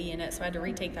getting a D in it, so I had to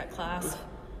retake that class.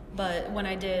 But when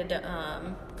I did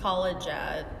college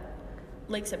at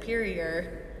Lake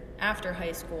Superior after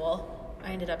high school,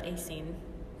 I ended up acing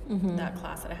that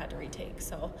class that I had to retake.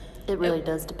 So it really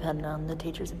does depend on the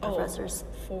teachers and professors.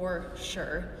 Oh, for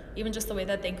sure. Even just the way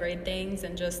that they grade things,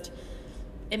 and just,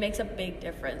 it makes a big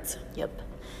difference. Yep.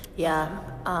 Yeah.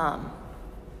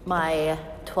 My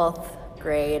 12th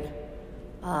grade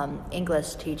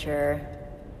English teacher,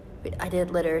 I did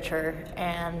literature,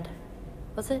 and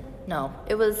I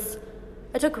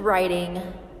took writing.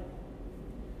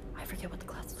 I forget what the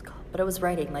class was called, but it was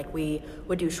writing. We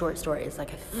would do short stories. I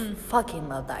fucking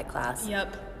love that class.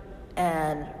 Yep.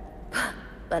 And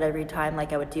but every time I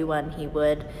would do one, he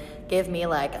would give me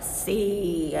a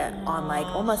C on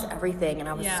almost everything, and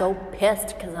I was so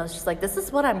pissed because I was just this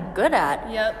is what I'm good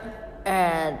at. Yep.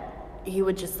 And he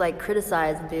would just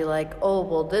criticize and be oh,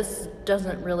 well, this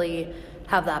doesn't really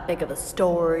have that big of a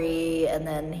story. And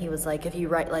then he was if you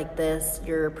write like this,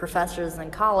 your professors in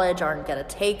college aren't going to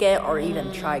take it or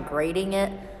even try grading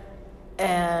it.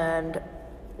 And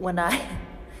when I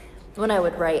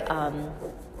would write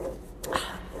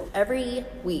every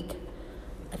week,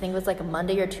 I think it was a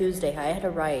Monday or Tuesday, I had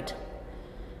to write,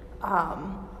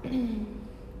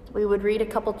 we would read a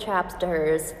couple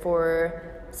chapters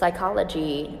for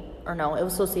psychology. Or no, it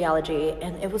was sociology,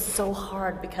 and it was so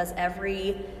hard because I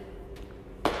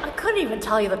couldn't even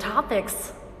tell you the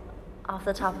topics off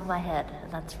the top of my head,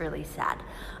 and that's really sad.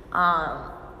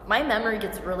 My memory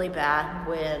gets really bad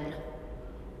when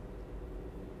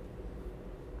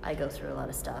I go through a lot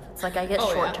of stuff. It's I get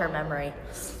short-term memory.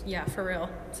 Yeah, for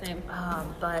real. Same.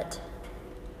 But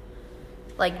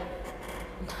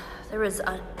there was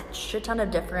a shit ton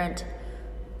of different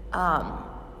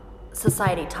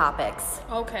society topics.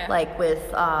 Okay.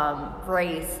 With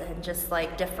race and just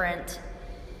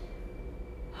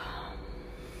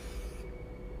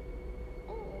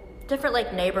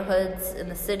different neighborhoods in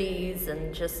the cities,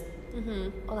 and just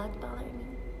oh, that's bothering me.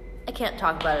 I can't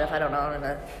talk about it if I don't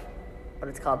know what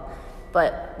it's called.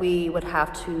 But we would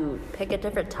have to pick a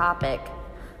different topic.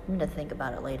 I'm gonna think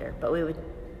about it later, but we would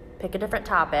pick a different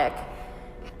topic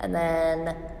and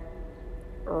then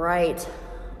write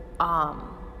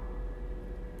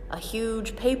a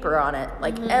huge paper on it,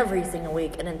 every single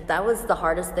week. And that was the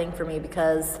hardest thing for me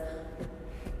because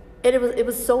it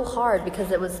was so hard,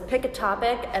 because it was pick a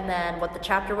topic and then what the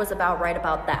chapter was about, write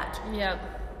about that. Yep.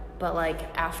 But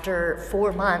after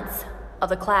 4 months of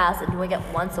the class and doing it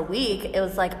once a week, it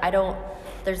was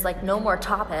there's no more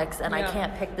topics, and I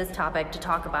can't pick this topic to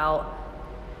talk about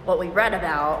what we read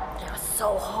about. It was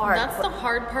so hard. That's the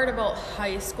hard part about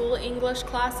high school English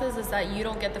classes, is that you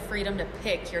don't get the freedom to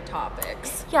pick your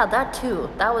topics. Yeah, that too.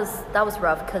 That was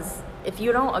rough, because if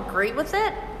you don't agree with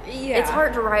it, it's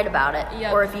hard to write about it.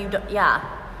 Yep. Or if you don't,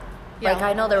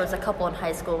 I know there was a couple in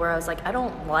high school where I was I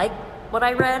don't like what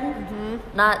I read.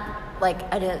 Not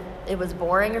it was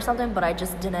boring or something, but I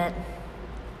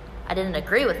didn't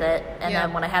agree with it. And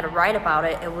then when I had to write about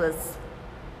it, it was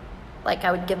like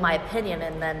I would give my opinion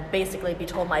and then basically be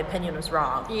told my opinion was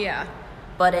wrong. Yeah.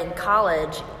 But in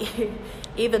college,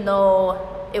 even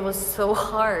though it was so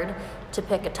hard to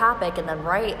pick a topic and then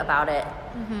write about it,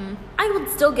 I would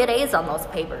still get A's on those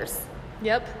papers.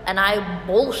 Yep. And I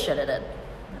bullshitted it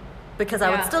because I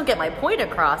would still get my point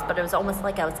across, but it was almost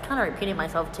like I was kind of repeating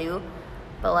myself too.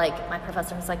 But like my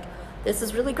professor was like, this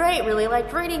is really great, really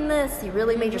liked reading this, you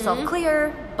really made yourself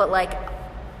clear,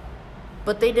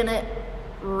 but they didn't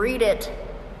read it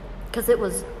because it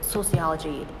was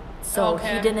sociology. So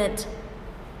he didn't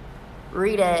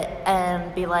read it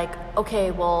and be like,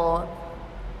 okay, well,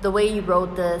 the way you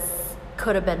wrote this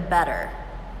could have been better.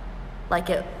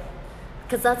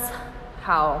 Because that's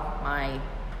how my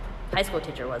high school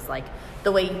teacher was. Like,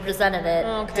 the way you presented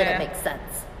it didn't make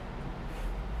sense.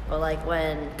 But like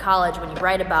when college, when you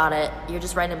write about it, you're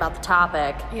just writing about the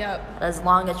topic. Yep. As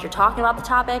long as you're talking about the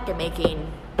topic and making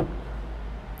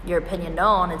your opinion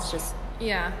known, it's just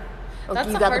That's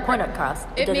you got the point across.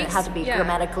 It didn't have to be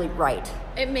grammatically right.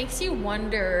 It makes you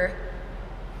wonder,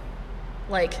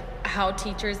 like, how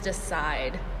teachers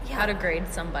decide how to grade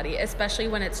somebody, especially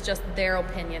when it's just their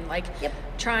opinion. Like,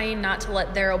 trying not to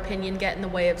let their opinion get in the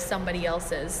way of somebody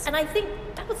else's. And I think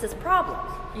that was his problem.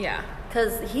 Yeah.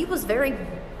 Because he was very,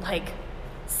 like,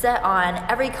 set on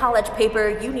every college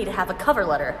paper, you need to have a cover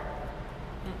letter.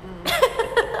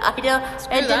 I know.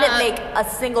 And didn't make a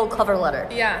single cover letter.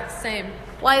 Yeah, same.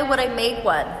 Why would I make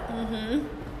one?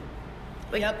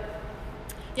 Yep.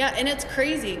 Yeah, and it's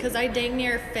crazy because I dang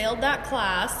near failed that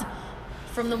class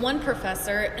from the one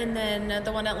professor, and then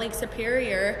the one at Lake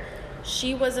Superior,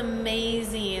 she was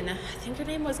amazing. I think her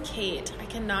name was Kate. I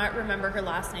cannot remember her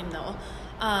last name though.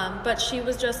 But she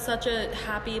was just such a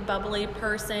happy, bubbly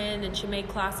person, and she made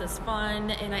classes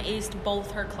fun, and I aced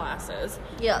both her classes.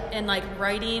 Yeah. And like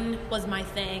writing was my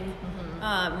thing.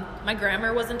 My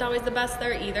grammar wasn't always the best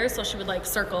there either, so she would like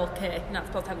circle, okay, not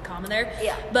supposed to have a comma there.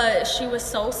 Yeah. But she was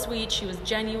so sweet. She was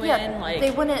genuine. Yeah, like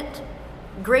they wouldn't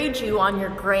grade you on your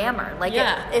grammar. Like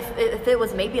if it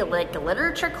was maybe like a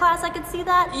literature class, I could see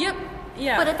that. Yep.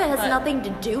 Yeah. But if it has nothing to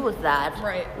do with that,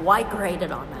 why grade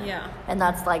it on that? Yeah. And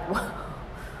that's like I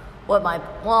don't know.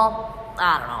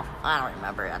 I don't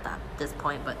remember at this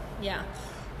point, but yeah.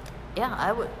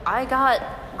 Yeah, I got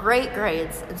great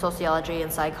grades in sociology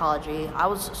and psychology. I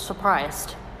was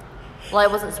surprised. Well, I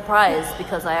wasn't surprised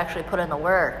because I actually put in the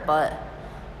work, but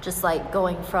just like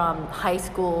going from high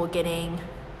school getting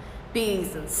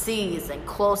B's and C's and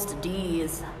close to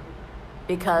D's,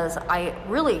 because I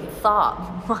really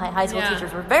thought my high school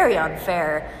teachers were very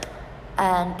unfair.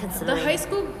 And considering the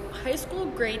high school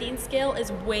grading scale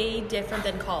is way different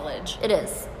than college. It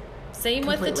is. Same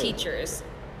completely. With the teachers,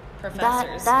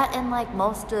 professors. That and like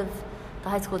most of the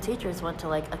high school teachers went to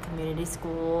like a community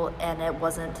school, and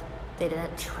they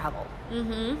didn't travel.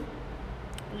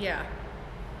 Yeah.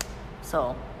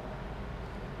 So.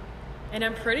 And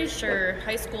I'm pretty sure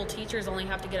high school teachers only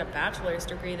have to get a bachelor's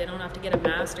degree. They don't have to get a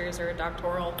master's or a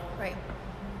doctoral. Right.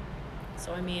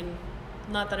 So, I mean,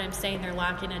 not that I'm saying they're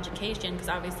lacking education, because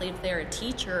obviously if they're a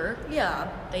teacher,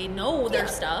 they know their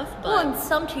stuff. But well, and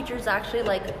some teachers actually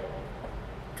like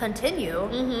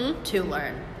continue to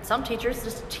learn. Some teachers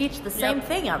just teach the same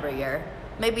thing every year.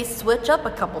 Maybe switch up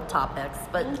a couple topics,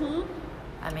 but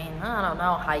I mean, I don't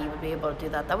know how you would be able to do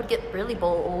that. That would get really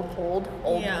old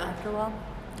after a while.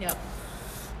 Yep.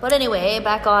 But anyway,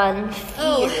 back on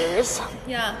fears.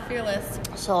 Yeah, fearless.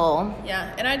 So.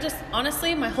 Yeah, and I just,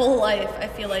 honestly, my whole life, I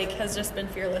feel like, has just been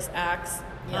fearless acts.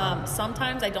 Yeah.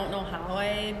 Sometimes I don't know how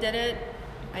I did it.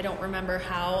 I don't remember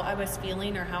how I was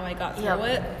feeling or how I got through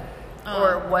it.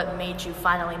 Or what made you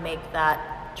finally make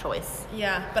that choice.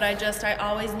 Yeah, but I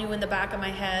always knew in the back of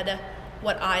my head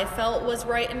what I felt was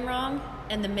right and wrong.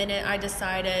 And the minute I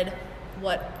decided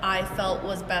what I felt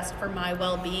was best for my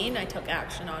well-being, I took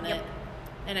action on it.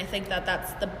 And I think that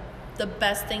that's the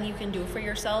best thing you can do for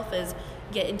yourself is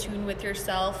get in tune with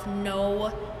yourself,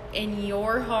 know in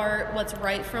your heart what's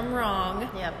right from wrong,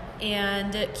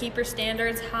 and keep your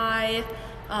standards high.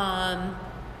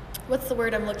 What's the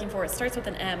word I'm looking for? It starts with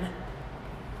an M.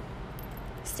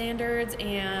 Standards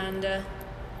and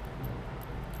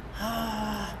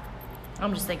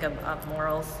I'm just thinking of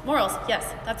morals. Morals, yes,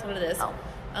 that's what it is.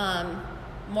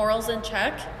 Morals in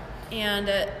check,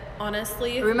 and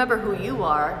honestly, remember who you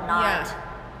are, not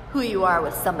who you are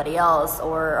with somebody else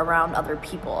or around other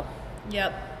people.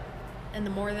 Yep. And the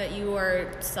more that you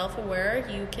are self-aware,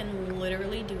 you can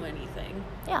literally do anything.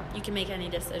 Yeah. You can make any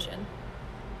decision.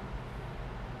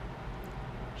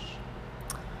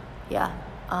 Yeah.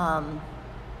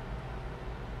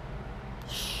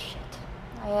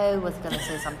 I was gonna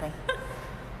say something.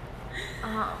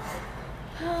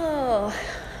 Oh,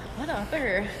 what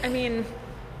other? I mean,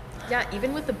 yeah,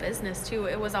 even with the business too,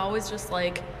 it was always just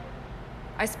like,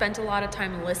 I spent a lot of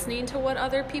time listening to what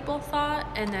other people thought,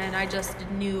 and then I just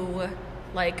knew,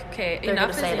 like, okay, They're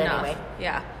enough gonna is say it enough. anyway.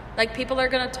 Yeah, like people are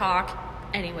gonna talk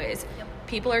anyways. Yep.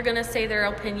 People are gonna say their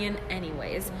opinion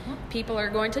anyways. Mm-hmm. People are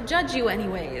going to judge you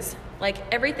anyways. Like,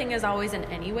 everything is always an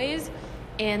anyways,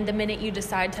 and the minute you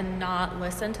decide to not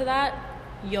listen to that,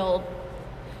 you'll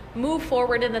move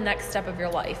forward in the next step of your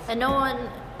life. And no one.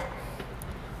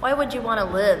 Why would you want to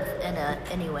live in a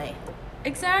anyway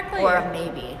Exactly. or a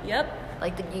maybe? Yep.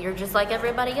 Like you're just like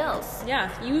everybody else. Yeah,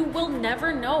 you will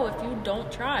never know if you don't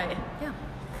try. Yeah.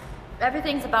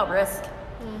 Everything's about risk.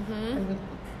 Mm-hmm. And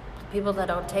people that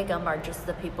don't take them are just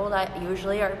the people that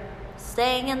usually are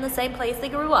staying in the same place they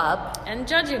grew up. And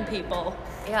judging people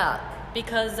Yeah.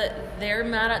 because they're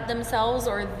mad at themselves,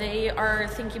 or they are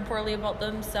thinking poorly about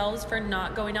themselves for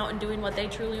not going out and doing what they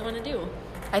truly want to do.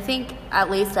 I think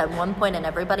at least at one point in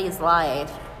everybody's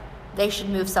life, they should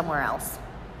move somewhere else.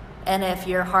 And if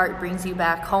your heart brings you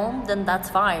back home, then that's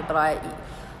fine. But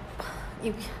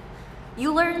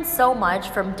you learn so much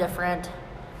from different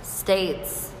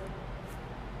states,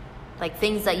 like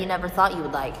things that you never thought you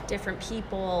would like. Different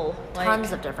people, like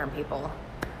Tons of different people,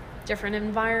 different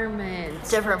environments.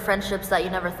 different friendships that you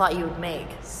never thought you would make.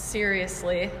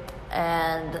 Seriously.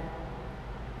 And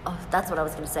that's what I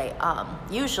was going to say.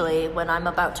 Usually, when I'm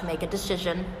about to make a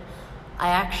decision, I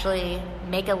actually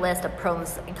make a list of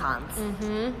pros and cons.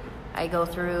 Mm-hmm. I go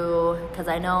through, because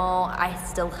I know I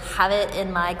still have it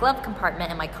in my glove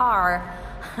compartment in my car.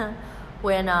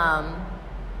 When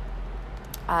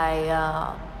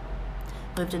I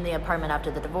moved in the apartment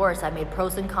after the divorce, I made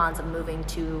pros and cons of moving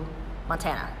to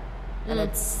Montana. And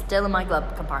it's still in my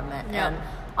glove compartment. Yeah. And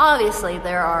obviously,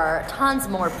 there are tons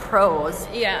more pros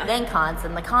Yeah. than cons.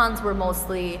 And the cons were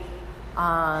mostly,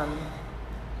 I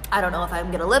don't know if I'm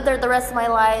going to live there the rest of my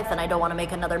life, and I don't want to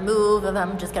make another move if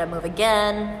I'm just going to move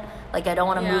again. Like, I don't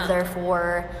want to Yeah. move there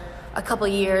for a couple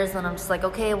years, and I'm just like,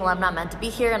 okay, well, I'm not meant to be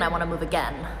here, and I want to move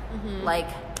again. Mm-hmm. Like,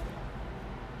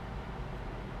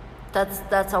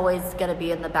 that's always going to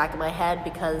be in the back of my head,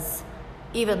 because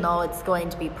even though it's going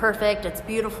to be perfect, it's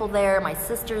beautiful there, my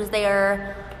sister's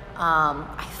there,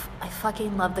 I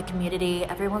fucking love the community.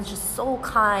 Everyone's just so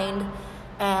kind,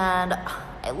 and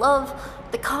I love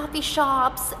the coffee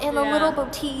shops and the Yeah. little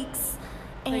boutiques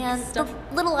Like and stuff-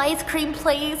 the little ice cream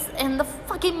place and the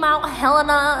fucking Mount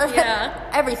Helena. Yeah.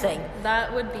 Everything.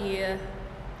 That would be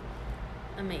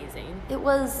amazing. It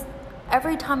was,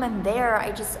 every time I'm there,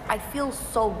 I feel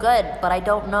so good, but I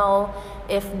don't know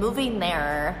if moving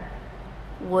there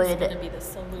It's would. going to be the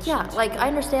solution. Yeah, to like it. I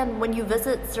understand when you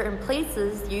visit certain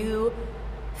places, you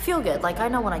feel good. Like I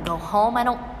know when I go home,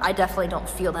 I definitely don't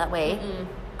feel that way.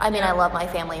 I mean, Yeah. I love my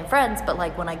family and friends, but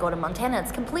like when I go to Montana,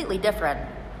 it's completely different.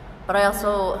 But I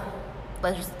also,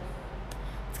 it's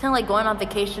kind of like going on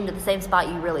vacation to the same spot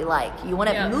you really like. You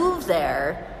wouldn't Yeah. move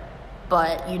there,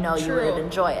 but you know you True. would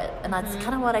enjoy it. And that's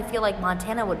kind of what I feel like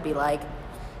Montana would be like.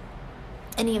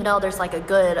 And even though there's like a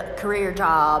good career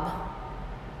job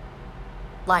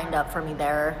lined up for me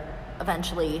there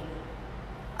eventually,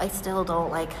 I still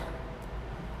don't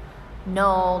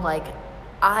know,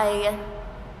 I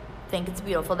think it's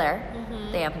beautiful there.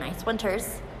 They have nice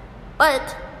winters,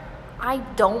 but I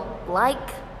don't like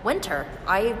winter.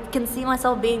 I can see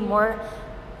myself being more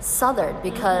southern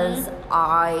because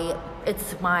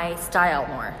it's my style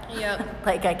more. Yep.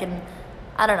 Like I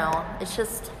don't know, it's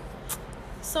just,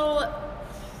 So,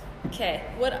 okay,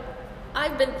 what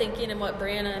I've been thinking and what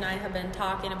Brianna and I have been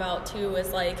talking about too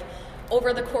is like,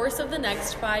 over the course of the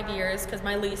next 5 years, because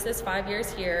my lease is 5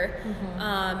 years here,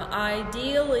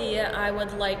 ideally I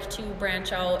would like to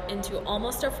branch out into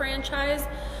almost a franchise.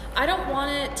 I don't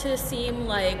want it to seem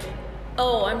like,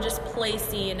 oh, I'm just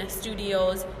placing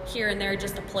studios here and there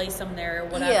just to place them there or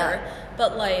whatever. Yeah.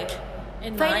 But like,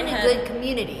 in finding my a head, good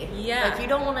community. Yeah. Like you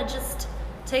don't want to just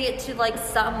take it to like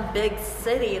some big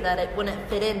city that it wouldn't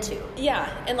fit into. yeah,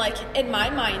 and like in my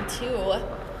mind too,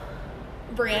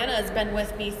 Brianna has been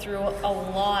with me through a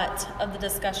lot of the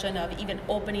discussion of even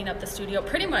opening up the studio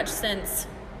pretty much since,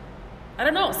 I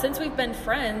don't know, since we've been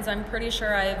friends. I'm pretty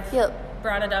sure I've Yep.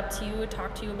 brought it up to you,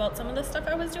 talked to you about some of the stuff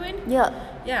I was doing. Yeah.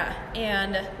 Yeah,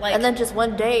 and like, And then just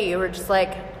one day you were just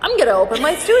like, I'm going to open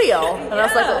my studio. And I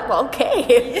was Yeah. like, well,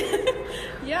 okay.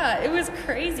 yeah, it was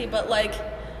crazy, but like,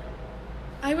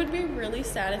 I would be really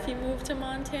sad if you moved to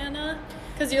Montana.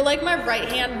 Because you're like my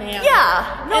right-hand man.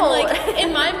 Yeah, no. And like,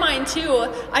 in my mind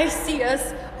too, I see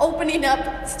us opening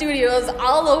up studios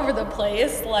all over the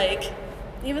place. Like,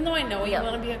 even though I know you Yep.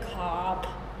 want to be a cop.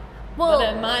 Well,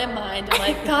 but in my mind, I'm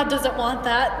like, God doesn't want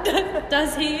that.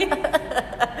 Does he?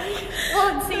 Well,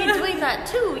 and see, doing that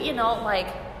too, you know, like,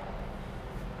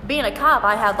 being a cop,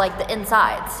 I have, like, the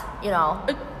insides, you know.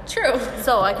 True.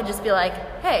 So I could just be like,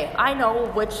 hey, I know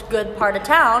which good part of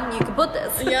town you can put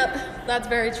this. Yep, that's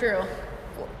very true.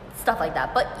 Stuff like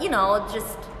that. But, you know,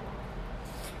 just,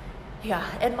 yeah,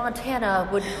 and Montana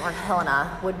or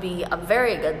Helena would be a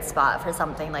very good spot for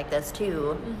something like this,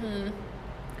 too. Mm-hmm.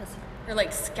 Or,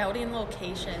 like, scouting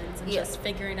locations and just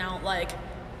figuring out, like,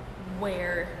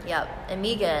 where. Yep. And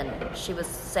Megan, she was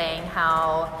saying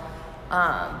how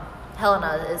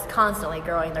Helena is constantly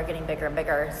growing. They're getting bigger and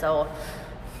bigger. So,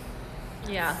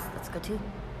 yeah. That's good, too.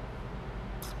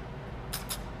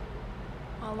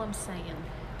 All I'm saying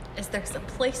is there's a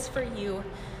place for you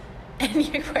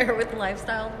anywhere with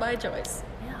Lifestyle by Joyce.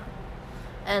 Yeah.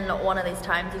 And one of these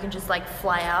times you can just, like,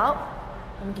 fly out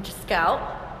and you can just scout.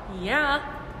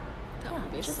 Yeah. That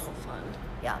would be so fun.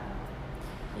 Yeah.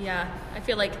 Yeah. I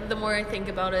feel like the more I think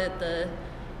about it,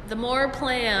 the more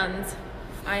plans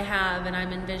I have and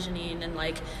I'm envisioning. And,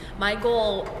 like, my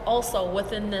goal also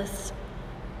within this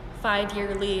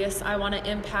 5-year lease, I want to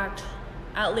impact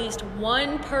at least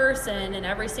one person in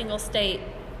every single state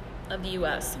of the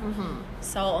U.S. Mm-hmm.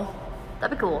 So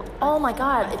that'd be cool. Oh my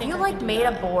God! If you like made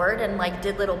a that. board and like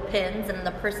did little pins and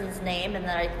the person's name and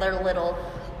then like their little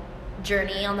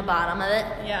journey on the bottom of it.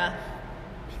 Yeah.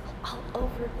 People all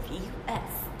over the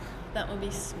U.S. That would be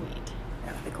sweet.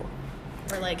 That would be cool.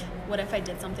 Or like, what if I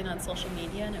did something on social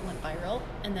media and it went viral,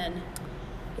 and then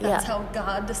that's how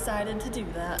God decided to do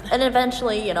that. And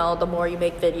eventually, you know, the more you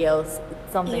make videos,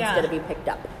 something's going to be picked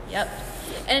up. Yep.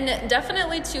 And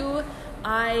definitely, too,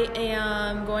 I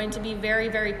am going to be very,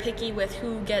 very picky with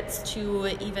who gets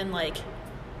to even, like,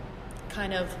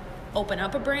 kind of open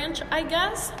up a branch, I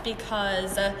guess,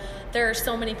 because there are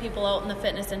so many people out in the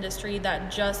fitness industry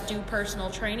that just do personal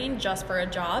training just for a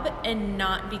job and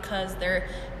not because they're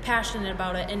passionate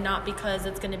about it and not because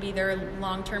it's going to be their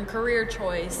long-term career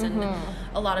choice. And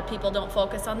a lot of people don't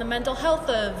focus on the mental health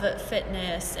of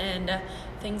fitness and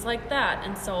things like that.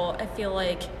 And so I feel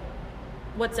like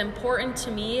what's important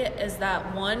to me is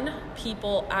that, one,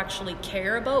 people actually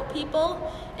care about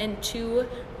people, and two,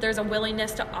 there's a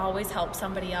willingness to always help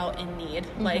somebody out in need.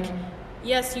 Like,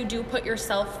 yes, you do put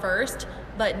yourself first,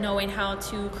 but knowing how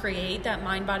to create that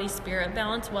mind, body, spirit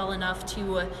balance well enough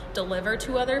to deliver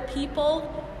to other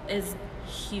people is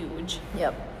huge.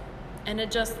 Yep. And it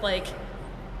just, like,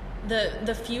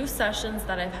 the few sessions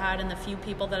that I've had and the few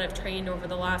people that I've trained over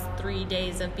the last 3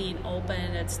 days of being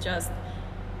open, it's just,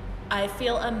 I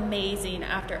feel amazing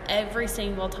after every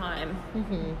single time.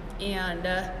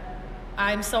 And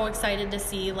I'm so excited to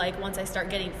see, like, once I start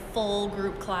getting full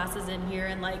group classes in here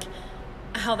and, like,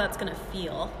 how that's going to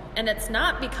feel. And it's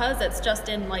not because it's just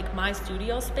in, like, my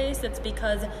studio space. It's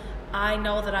because I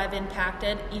know that I've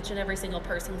impacted each and every single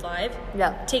person's life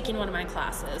taking one of my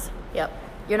classes. Yep.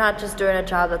 You're not just doing a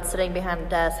job that's sitting behind a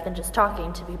desk and just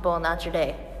talking to people and that's your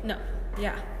day. No.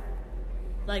 Yeah.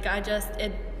 Like,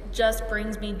 it just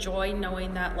brings me joy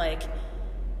knowing that, like,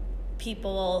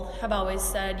 people have always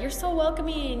said, you're so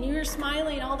welcoming, you're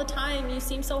smiling all the time, you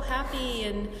seem so happy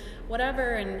and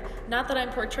whatever. And not that I'm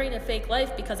portraying a fake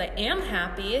life, because I am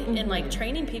happy and, like,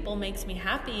 training people makes me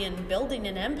happy and building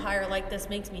an empire like this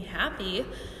makes me happy.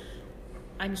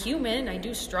 I'm human, I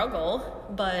do struggle,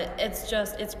 but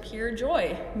it's pure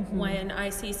joy when I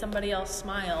see somebody else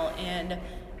smile and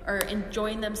are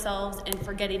enjoying themselves and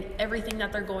forgetting everything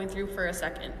that they're going through for a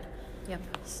second. Yep.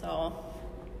 So,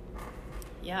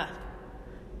 yeah.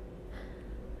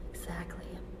 Exactly.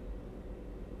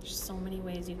 There's so many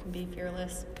ways you can be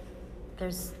fearless.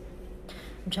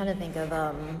 I'm trying to think of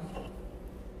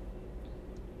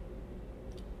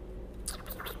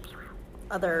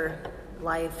other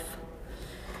life,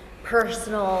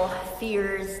 personal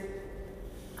fears.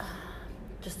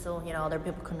 Just so, you know, other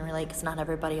people can relate, because not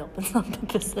everybody opens up a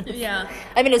business. Yeah.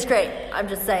 I mean, it's great. I'm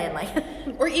just saying, like.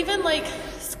 Or even, like,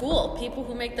 school. People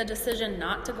who make the decision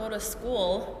not to go to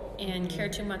school and care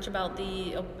too much about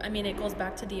it goes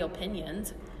back to the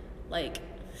opinions. Like,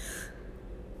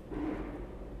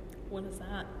 what is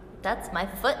that? That's my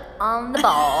foot on the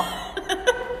ball.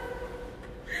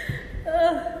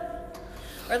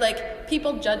 Or, like,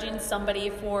 people judging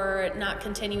somebody for not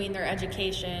continuing their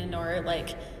education, or,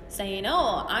 like, saying,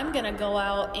 oh, I'm going to go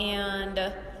out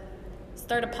and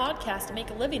start a podcast and make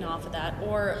a living off of that.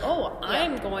 Or,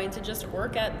 I'm going to just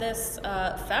work at this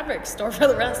fabric store for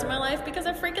the rest of my life because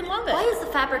I freaking love it. Why does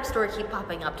the fabric store keep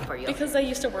popping up for you? Because I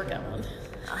used to work at one.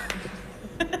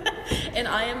 And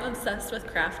I am obsessed with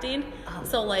crafting.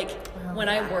 So like when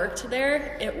I worked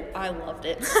there, I loved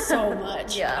it so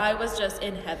much. Yeah. I was just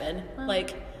in heaven.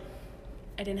 Like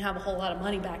I didn't have a whole lot of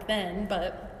money back then,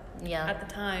 but Yeah. at the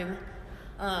time,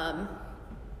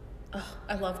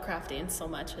 I love crafting so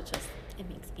much. It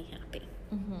makes me happy.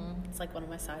 It's like one of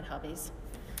my side hobbies.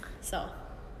 So,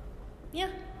 yeah.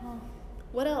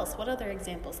 What else? What other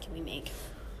examples can we make?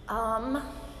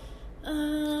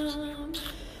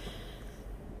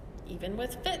 Even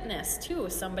with fitness too.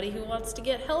 Somebody who wants to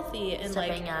get healthy and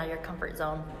Stepping out of your comfort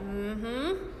zone.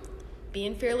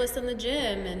 being fearless in the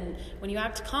gym, and when you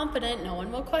act confident, no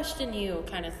one will question you,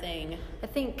 kind of thing. I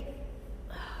think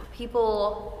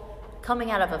people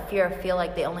coming out of a fear feel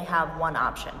like they only have one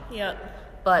option.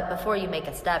 Yep. But before you make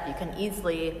a step, you can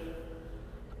easily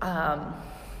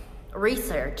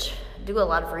do a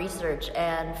lot of research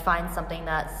and find something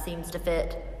that seems to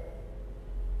fit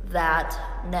that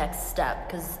next step.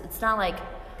 Because it's not like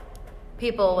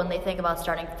people, when they think about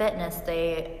starting fitness,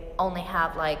 they only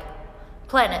have like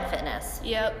Planet Fitness.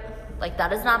 Yep. Like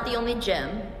that is not the only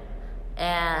gym.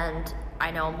 And I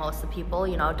know most of the people,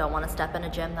 don't want to step in a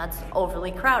gym that's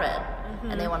overly crowded,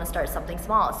 and they want to start something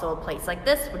small. So a place like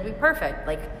this would be perfect.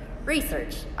 Like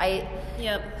research.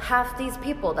 Half these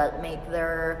people that make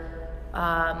their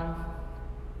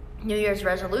New Year's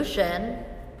resolution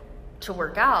to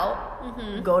work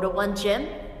out, go to one gym,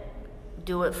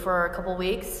 do it for a couple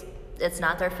weeks. It's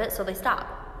not their fit, so they stop.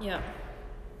 Yeah.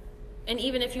 And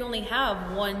even if you only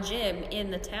have one gym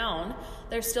in the town,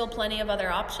 there's still plenty of other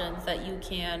options that you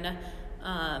can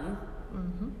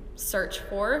search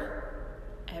for.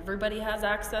 Everybody has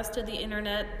access to the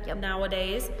internet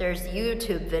nowadays. There's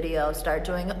YouTube videos. Start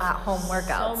doing at-home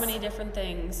workouts. So many different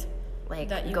things. Like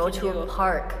that you go can to do. a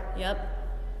park. Yep.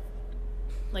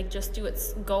 Like just do it.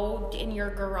 Go in your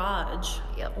garage.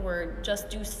 Yep. Or just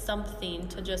do something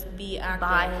to just be active.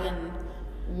 Buy and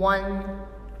one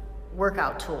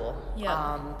workout tool.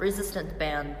 Yep. Resistance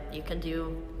band. You can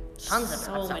do tons of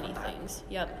so stuff many with that. things.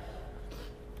 Yep.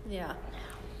 Yeah.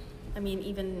 I mean,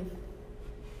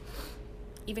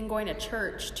 even going to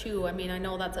church too. I mean, I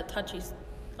know that's a touchy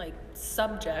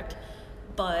subject,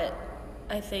 but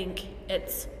I think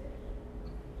it's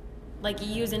like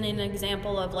using an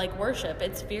example of like worship.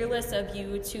 It's fearless of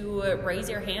you to raise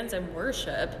your hands and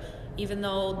worship, even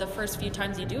though the first few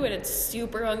times you do it, it's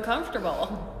super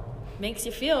uncomfortable. Makes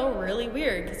you feel really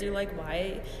weird because you're like,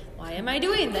 why am I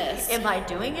doing this? Am I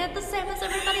doing it the same as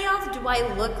everybody else? Do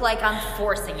I look like I'm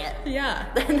forcing it? Yeah.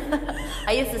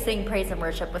 I used to sing praise and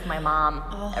worship with my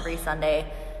mom every Sunday.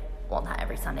 Well, not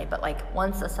every Sunday, but like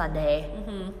once a Sunday.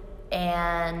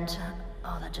 And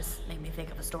that just made me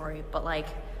think of a story. But like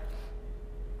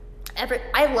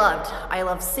I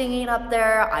loved singing up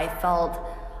there. I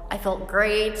felt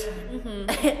great.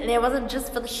 And it wasn't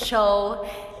just for the show.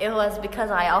 It was because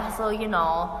I also,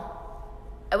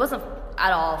 it wasn't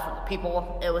at all for the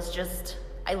people. It was just,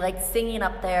 I liked singing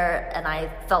up there, and I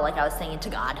felt like I was singing to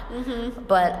God.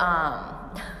 But,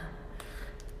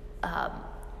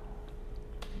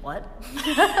 what?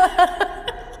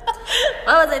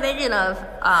 What was I thinking of?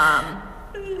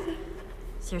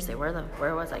 Seriously,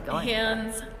 where was I going?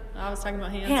 Hands. I was talking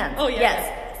about hands. Hands. Oh, yeah.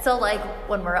 Yes. So, like,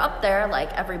 when we're up there,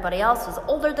 like, everybody else was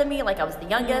older than me. Like, I was the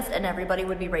youngest, and everybody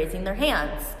would be raising their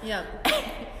hands. Yeah.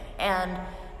 And,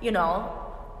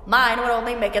 mine would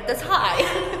only make it this high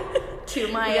to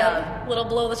my... little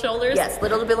below the shoulders. Yes,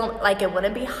 little bit, like, it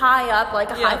wouldn't be high up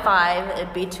like a high five.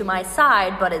 It'd be to my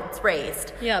side, but it's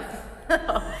raised. Yep.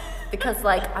 Because,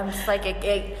 like, I'm just like,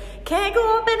 it can't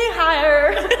go up any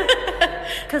higher.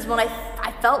 Because when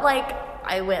I felt like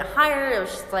I went higher, it was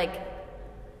just like...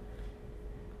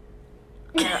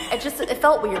 it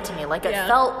felt weird to me. Like, it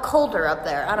felt colder up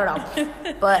there. I don't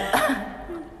know. But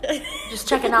just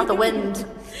checking out the wind.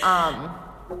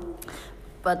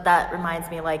 But that reminds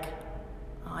me, like,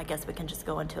 I guess we can just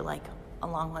go into, like, a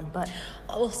long one. But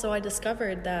so I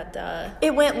discovered that...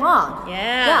 it went long.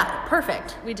 Yeah. Yeah,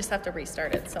 perfect. We just have to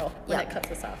restart it, so when it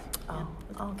cuts us off. Oh,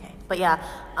 okay. But yeah,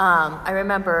 I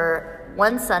remember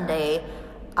one Sunday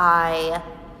I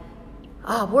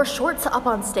wore shorts up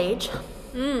on stage.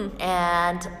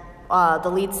 And the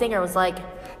lead singer was like,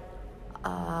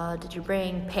 did you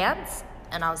bring pants?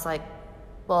 And I was like,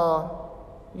 well,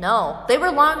 no. They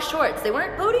were long shorts. They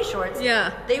weren't booty shorts.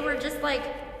 Yeah. They were just like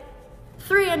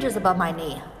 3 inches above my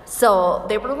knee. So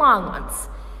they were long ones.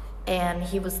 And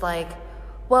he was like,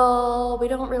 well, we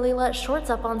don't really let shorts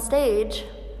up on stage.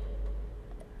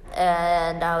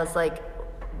 And I was like,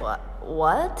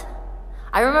 what?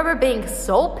 I remember being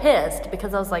so pissed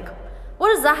because I was like,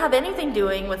 what does that have anything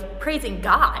doing with praising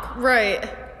God? Right.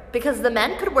 Because the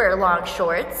men could wear long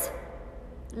shorts.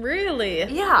 Really?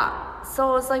 Yeah. So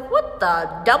I was like, what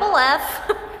the double F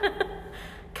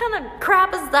kind of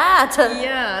crap is that?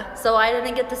 Yeah. So I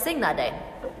didn't get to sing that day.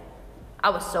 I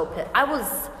was so pissed. I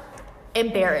was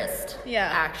embarrassed. Yeah.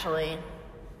 Actually.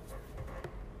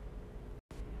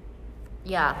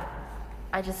 Yeah.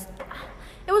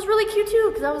 It was really cute too,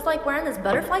 because I was like wearing this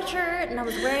butterfly shirt and I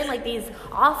was wearing like these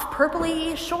off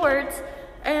purpley shorts.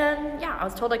 And yeah, I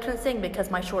was told I couldn't sing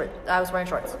because I was wearing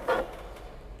shorts.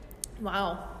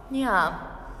 Wow. Yeah.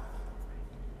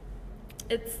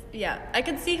 I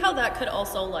could see how that could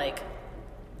also like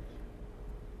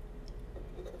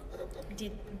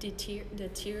deter.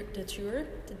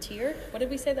 What did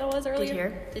we say that was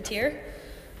earlier? Deter.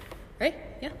 Right?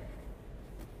 Yeah.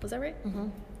 Was that right? Mm-hmm.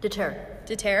 Deter.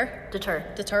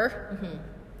 Mm-hmm.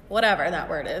 Whatever that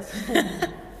word is.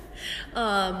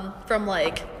 From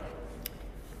like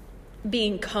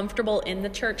being comfortable in the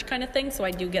church kind of thing. So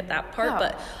I do get that part,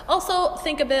 but also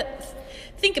think about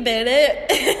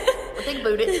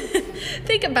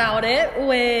it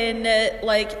when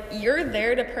like you're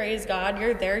there to praise God,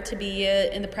 you're there to be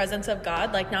in the presence of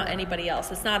God, like not anybody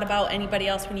else. It's not about anybody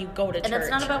else when you go to church. And it's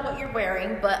not about what you're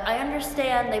wearing, but I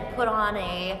understand they put on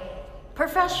a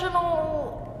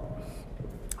professional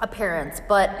appearance,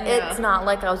 but it's not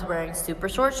like I was wearing super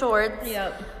short shorts.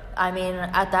 Yep. I mean,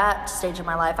 at that stage of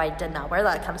my life, I did not wear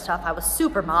that kind of stuff. I was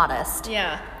super modest.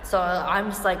 Yeah. So I'm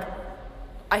just like,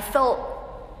 I felt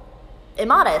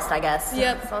immodest, I guess.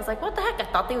 Yep. So I was like, what the heck? I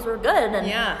thought these were good. And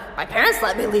Yeah. my parents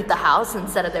let me leave the house and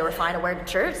said that they were fine to wear to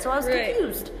church. So I was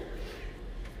confused.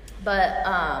 But,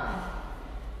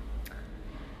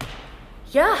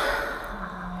 yeah.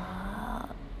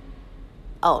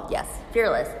 Oh, yes.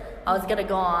 Fearless. I was going to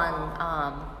go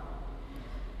on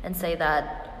and say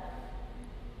that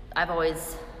I've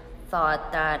always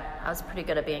thought that I was pretty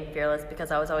good at being fearless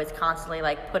because I was always constantly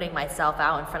like putting myself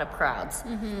out in front of crowds.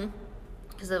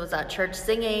 Because it was at church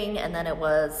singing, and then it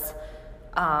was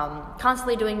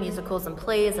constantly doing musicals and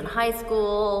plays in high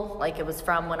school. Like it was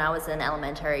from when I was in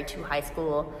elementary to high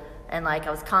school. And like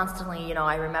I was constantly,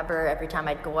 I remember every time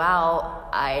I'd go out,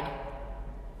 I'd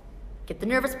get the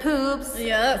nervous poops.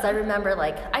 Yeah. Because I remember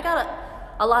like I got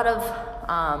a lot of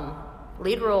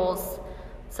lead roles.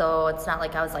 So it's not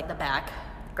like I was like the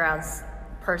backgrounds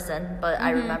person, but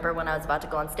I remember when I was about to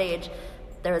go on stage,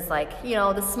 there was like,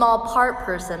 the small part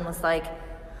person was like,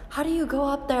 how do you go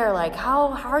up there? Like, how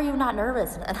are you not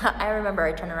nervous? And I remember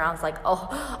I turned around, I was like,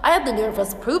 oh, I have the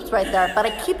nervous poops right there, but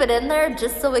I keep it in there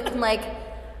just so it can like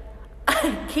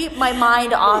keep my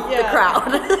mind off the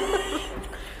crowd.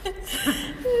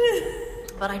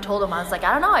 But I told him, I was like,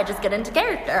 I don't know, I just get into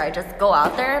character. I just go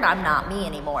out there and I'm not me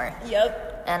anymore.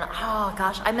 Yep. And oh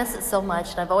gosh, I miss it so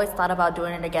much, and I've always thought about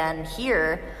doing it again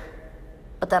here.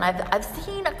 But then I've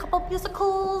seen a couple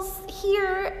musicals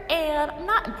here, and I'm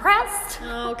not impressed.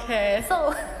 Okay.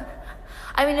 So,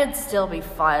 I mean, it'd still be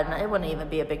fun. It wouldn't even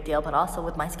be a big deal, but also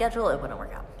with my schedule, it wouldn't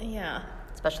work out. Yeah.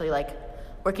 Especially like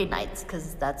working nights,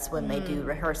 because that's when they do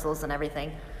rehearsals and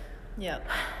everything. Yep.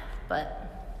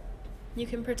 But you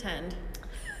can pretend.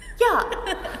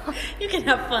 Yeah. You can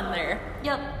have fun there.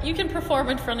 Yep. You can perform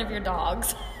in front of your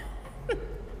dogs.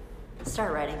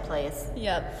 Start writing plays.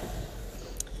 Yep.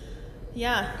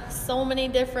 Yeah. So many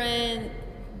different.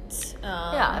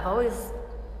 I've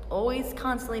always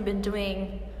constantly been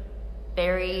doing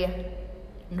very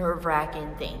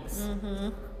nerve-wracking things.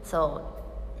 So,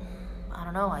 I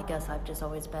don't know. I guess I've just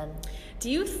always been.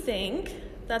 Do you think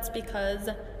that's because,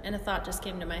 and a thought just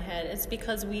came to my head, it's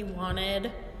because we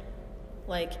wanted,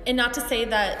 like, and not to say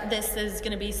that this is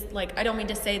going to be, like, I don't mean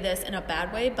to say this in a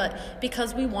bad way, but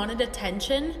because we wanted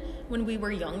attention when we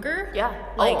were younger. Yeah.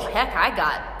 Like, oh, heck, I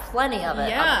got plenty of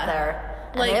it up there.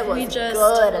 And like, it was we just,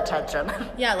 good attention.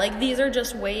 Yeah, like, these are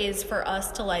just ways for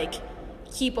us to, like,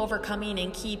 keep overcoming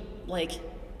and keep, like,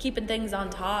 keeping things on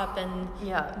top and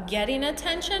getting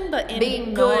attention, but in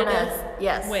being good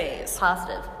ways.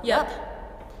 Positive. Yep.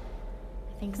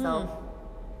 I think so.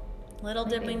 Little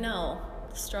did we know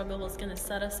the struggle was going to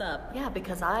set us up. Yeah,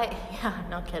 because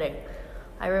no kidding.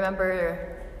 I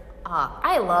remember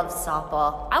I loved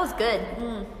softball. I was good.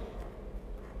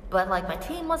 But like my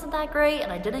team wasn't that great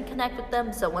and I didn't connect with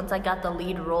them. So once I got the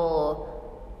lead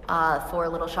role for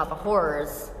Little Shop of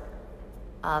Horrors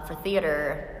for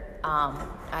theater,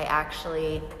 I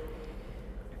actually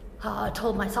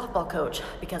told my softball coach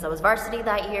because I was varsity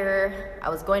that year. I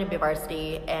was going to be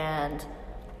varsity and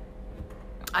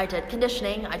I did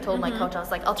conditioning. I told my coach, I was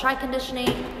like, I'll try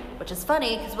conditioning, which is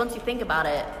funny because once you think about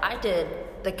it, I did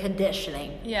the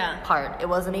conditioning part. It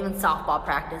wasn't even softball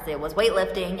practice. It was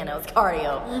weightlifting and it was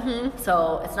cardio.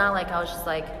 So it's not like I was just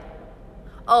like,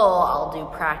 oh, I'll do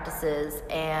practices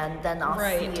and then I'll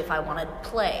Right. see if I want to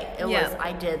play. It Yeah. was,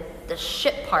 I did the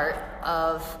shit part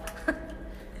of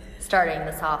starting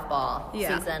the softball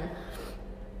season.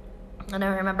 And I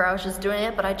remember I was just doing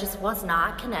it, but I just was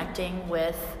not connecting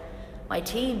with my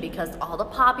team because all the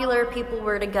popular people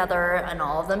were together and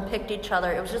all of them picked each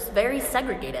other. It was just very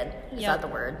segregated. Is Yep. that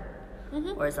the word?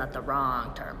 Or is that the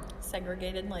wrong term?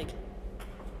 Segregated, like,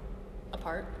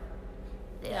 apart.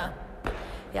 Yeah.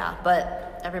 Yeah,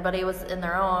 but everybody was in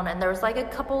their own, and there was like a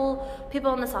couple people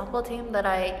on the softball team that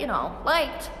I,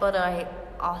 liked, but I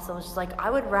also was just like, I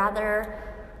would rather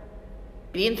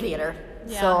be in theater.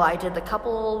 Yeah. So I did the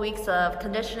couple weeks of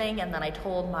conditioning, and then I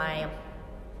told my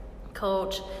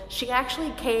coach, she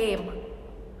actually came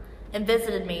and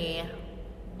visited me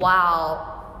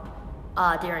while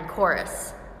during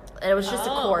chorus. And it was just a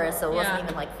chorus, so it wasn't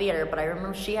even like theater, but I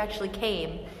remember she actually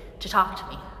came to talk to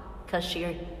me because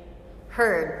she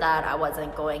heard that I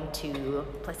wasn't going to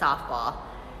play softball.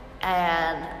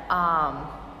 And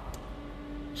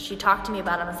she talked to me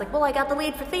about it, and I was like, well, I got the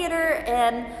lead for theater,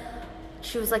 and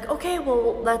she was like, okay,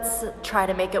 well, let's try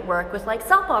to make it work with like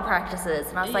softball practices.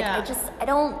 And I was like, Yeah. I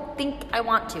don't think I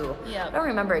want to. Yeah. I don't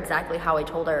remember exactly how I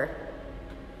told her.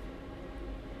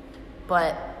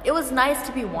 But it was nice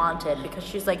to be wanted because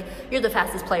she's like, you're the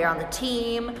fastest player on the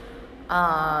team.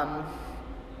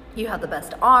 You have the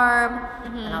best arm.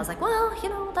 And I was like, well,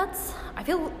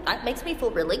 that makes me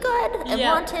feel really good and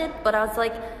Yeah. wanted. But I was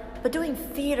like, but doing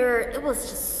theater, it was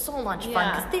just so much fun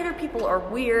Yeah. because theater people are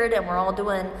weird and we're all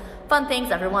doing fun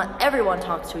things. Everyone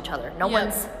talks to each other. No Yep.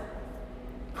 one's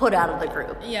put out of the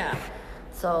group. Yeah.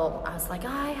 So I was like,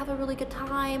 I have a really good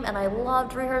time, and I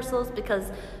loved rehearsals because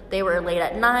they were late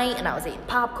at night, and I was eating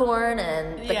popcorn,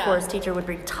 and the Yeah. chorus teacher would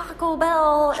bring Taco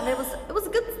Bell, and it was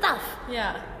good stuff.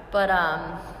 Yeah. But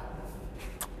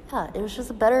yeah, it was just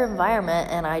a better environment,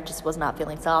 and I just was not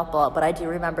feeling softball. But I do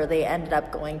remember they ended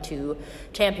up going to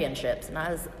championships, and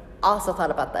I was also thought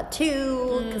about that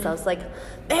too because I was like,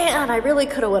 man, I really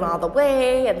could have went all the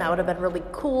way, and that would have been really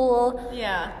cool.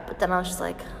 Yeah. But then I was just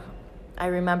like, I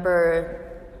remember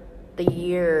the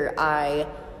year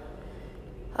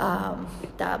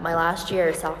that my last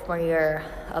year, sophomore year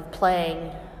of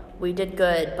playing, we did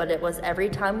good, but it was every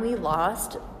time we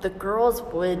lost, the girls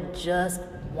would just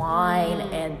whine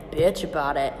and bitch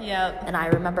about it. Yep. And I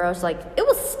remember I was like, it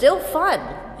was still fun.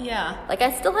 Yeah. Like,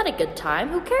 I still had a good time.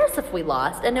 Who cares if we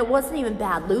lost? And it wasn't even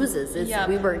bad loses. Yep.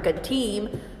 We were a good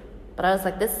team. But I was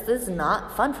like, this is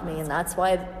not fun for me. And that's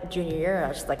why junior year, I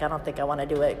was just like, I don't think I want to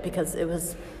do it because there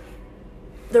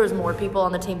was more people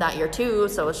on the team that year too.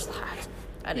 So it's just,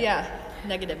 I didn't. Yeah.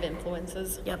 Negative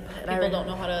influences. Yep. And People don't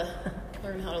know how to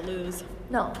learn how to lose.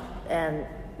 No. And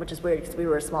which is weird because we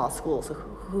were a small school, so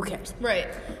who cares? Right.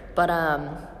 But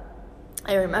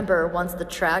I remember once the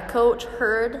track coach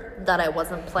heard that I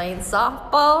wasn't playing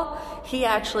softball, he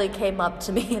actually came up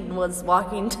to me and was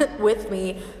walking with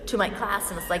me to my class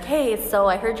and was like, hey, so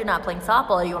I heard you're not playing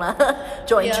softball. You want to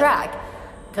join Yep. track?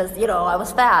 Because, I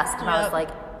was fast. And I was Yep. like,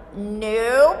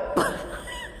 nope.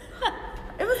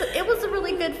 It was a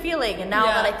really good feeling. And now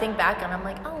Yeah. that I think back on it, I'm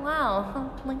like, oh, wow.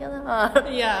 Oh, look at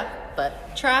that. Yeah.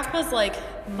 But Track was like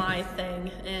my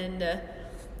thing, and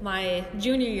my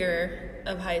junior year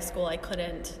of high school, I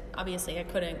couldn't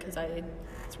because I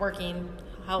was working,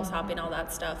 house hopping, all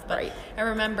that stuff. But Right. I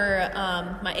remember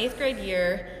my 8th grade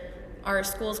year, our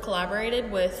schools collaborated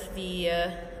with the,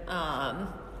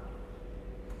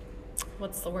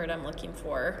 what's the word I'm looking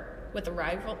for? With the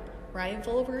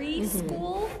rivalry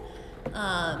school.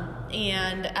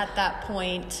 And at that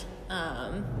point,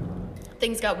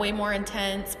 things got way more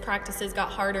intense, practices got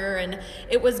harder, and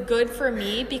it was good for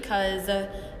me because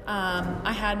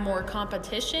I had more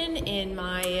competition in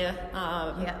my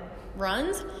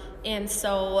runs. And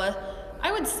so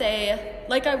I would say,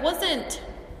 like, I wasn't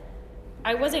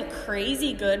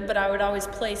crazy good, but I would always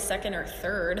play second or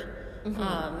third.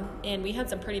 And we had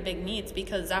some pretty big meets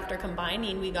because after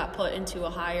combining, we got put into a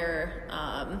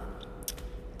higher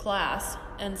class.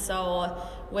 And so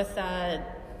with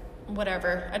that,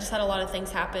 whatever, I just had a lot of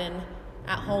things happen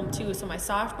at home too. So my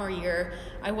sophomore year,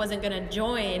 I wasn't going to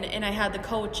join, and I had the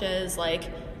coaches like,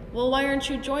 well, why aren't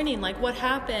you joining? Like, what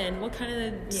happened? What kind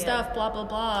of stuff, blah, blah,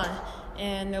 blah.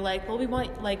 And they're like, well,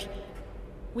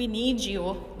 we need you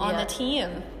on the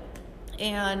team.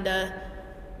 And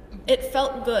it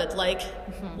felt good, like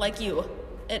you.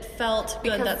 It felt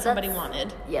good Because that somebody that's-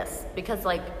 wanted. Yes, because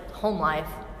like home life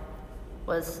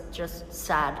was just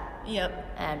sad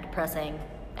Yep. and depressing,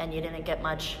 and you didn't get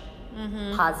much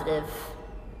positive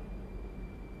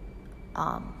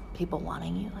people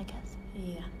wanting you, I guess.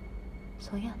 Yeah.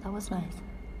 So yeah, that was nice.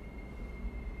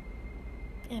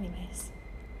 Anyways.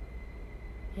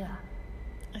 Yeah.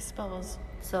 I suppose.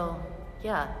 So,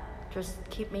 yeah, just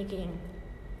keep making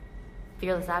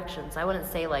fearless actions. I wouldn't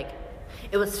say like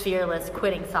it was fearless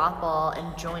quitting softball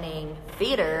and joining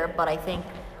theater, but I think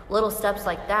little steps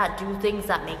like that, do things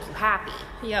that make you happy.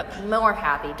 Yep. More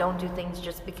happy. Don't do things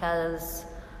just because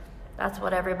that's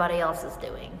what everybody else is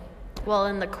doing. Well,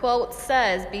 and the quote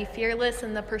says, be fearless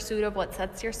in the pursuit of what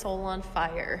sets your soul on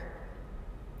fire.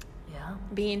 Yeah.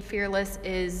 Being fearless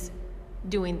is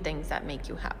doing things that make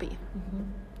you happy.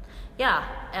 Yeah,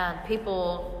 and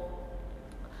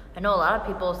I know a lot of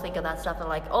people think of that stuff and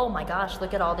like, oh my gosh,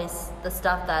 look at all the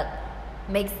stuff that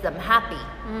makes them happy.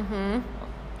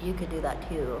 You could do that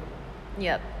too.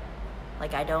 Yep.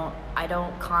 Like I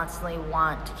don't constantly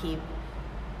want to keep,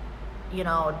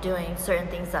 doing certain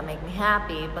things that make me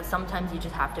happy, but sometimes you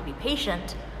just have to be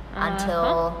patient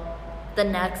until the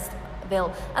next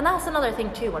available. And that's another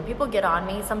thing too. When people get on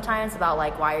me sometimes about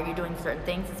like, why are you doing certain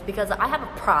things? It's because I have a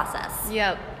process.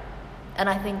 Yep. And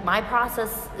I think my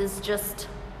process is just,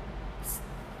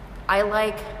 I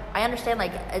understand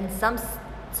like in some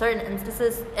certain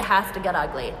instances it has to get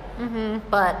ugly.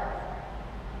 But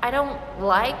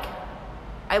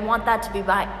I want that to be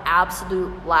my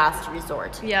absolute last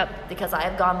resort. Yep. Because I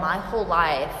have gone my whole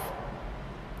life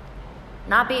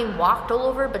not being walked all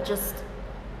over, but just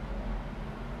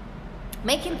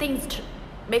making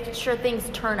sure things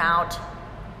turn out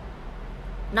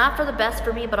not for the best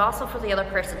for me, but also for the other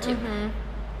person too.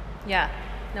 Yeah.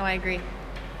 No, I agree.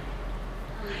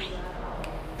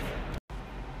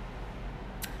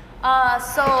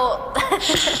 So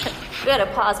we had to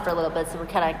pause for a little bit, so we're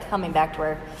kind of coming back to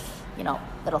our,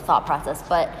 little thought process.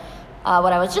 But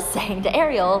what I was just saying to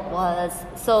Ariel was,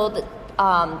 so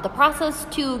the process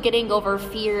to getting over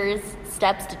fears,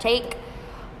 steps to take,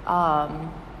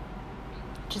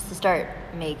 just to start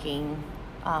making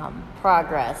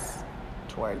progress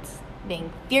towards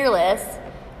being fearless,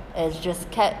 is just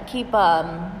keep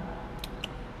out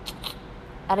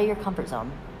of your comfort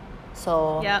zone.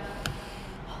 So Yep.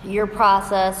 your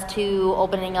process to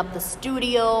opening up the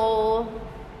studio.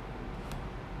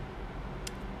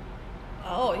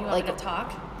 Oh, you want Like- me to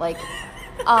talk?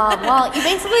 Well, you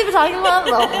basically been talking about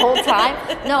it the whole time.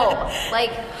 No,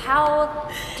 like, how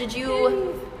did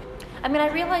you? I mean, I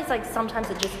realize like sometimes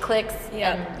it just clicks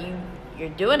and you're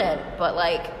doing it, but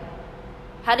like,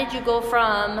 how did you go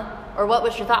from, or what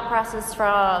was your thought process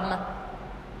from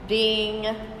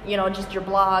being, just your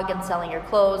blog and selling your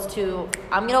clothes to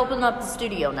I'm gonna open up the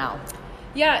studio now?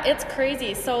 Yeah, it's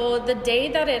crazy. So the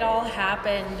day that it all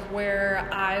happened, where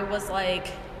I was like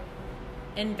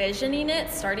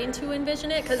starting to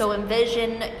envision it. So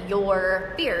envision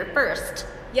your fear first.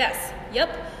 Yes, yep.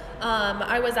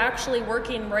 I was actually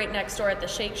working right next door at the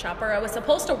Shake Shop, or I was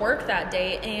supposed to work that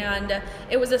day, and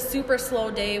it was a super slow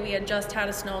day. We had just had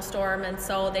a snowstorm, and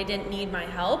so they didn't need my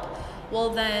help. Well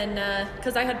then,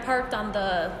 because I had parked on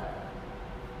the...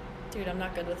 Dude, I'm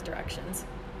not good with directions.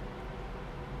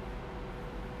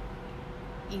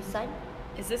 East side?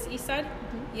 Is this east side?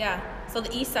 Yeah. So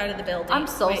the east side of the building. I'm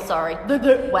so Wait. sorry.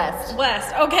 West.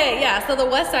 West. Okay, yeah. So the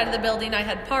west side of the building I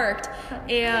had parked,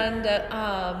 and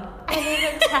I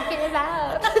didn't check it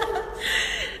out.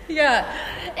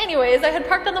 yeah. Anyways, I had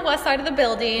parked on the west side of the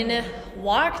building,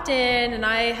 walked in, and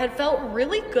I had felt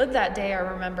really good that day, I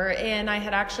remember. And I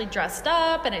had actually dressed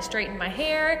up and I straightened my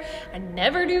hair. I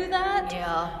never do that.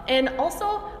 Yeah. And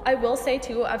also, I will say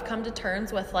too, I've come to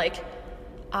terms with like,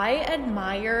 I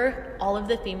admire all of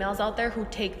the females out there who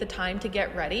take the time to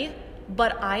get ready,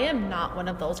 but I am not one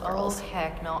of those girls. Oh,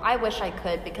 heck no. I wish I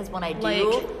could, because when I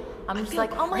do, Like, I'm I just feel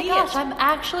like, oh my great. gosh, I'm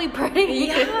actually pretty.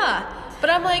 Yeah. But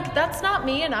I'm like, that's not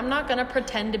me, and I'm not going to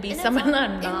pretend to be someone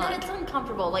I'm And not. then it's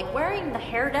uncomfortable. Like, wearing the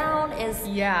hair down is,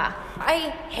 Yeah.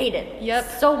 I hate it. Yep.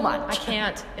 So much. I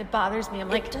can't. It bothers me. I'm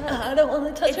like, does. I don't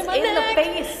want to touch It's my in neck. the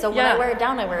face, so when Yeah. I wear it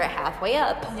down, I wear it halfway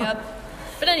up. Yep.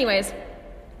 But anyways,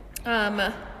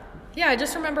 yeah, I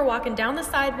just remember walking down the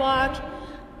sidewalk.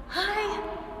 Hi.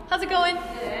 How's it going?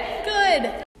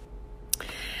 Good.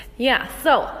 Yeah,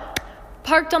 so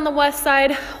parked on the west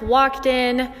side, walked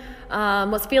in,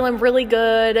 was feeling really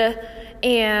good,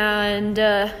 and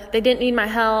they didn't need my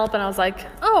help, and I was like,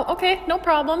 oh, okay, no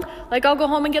problem. Like, I'll go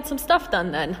home and get some stuff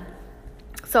done then.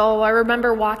 So I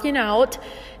remember walking out,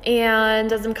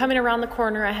 and as I'm coming around the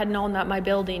corner, I had known that my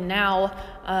building now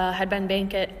had been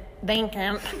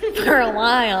vacant for a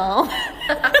while.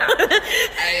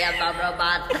 I am a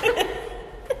robot.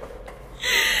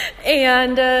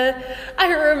 And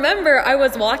I remember I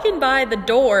was walking by the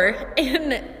door,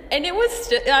 and it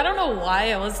was I don't know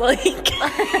why I was like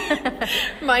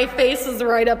my face was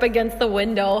right up against the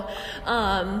window,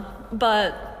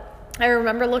 but I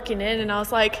remember looking in and I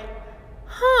was like,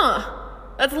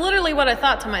 That's literally what I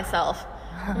thought to myself.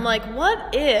 I'm like,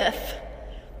 what if?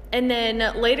 And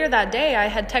then later that day, I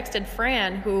had texted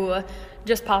Fran, who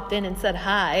just popped in and said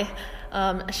hi.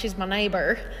 She's my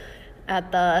neighbor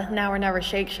at the Now or Never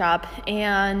Shake Shop.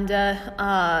 And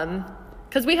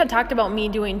because we had talked about me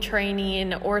doing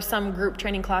training or some group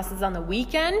training classes on the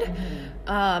weekend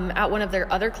at one of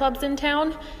their other clubs in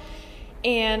town.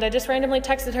 And I just randomly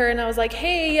texted her and I was like,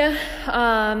 hey,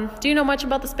 do you know much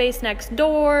about the space next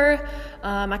door?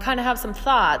 I kind of have some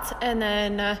thoughts. And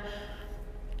then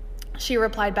she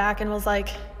replied back and was like,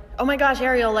 oh my gosh,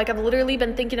 Ariel, like I've literally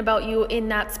been thinking about you in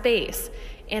that space.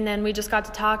 And then we just got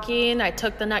to talking. I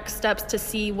took the next steps to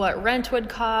see what rent would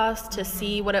cost, to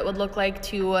see what it would look like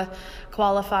to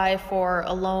qualify for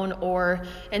a loan, or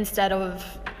instead of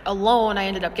a loan, I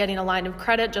ended up getting a line of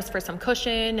credit just for some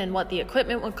cushion and what the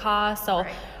equipment would cost. So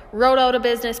wrote out a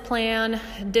business plan,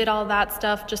 did all that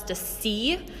stuff just to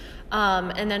see.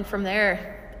 And then from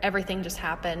there, everything just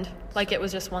happened. Like it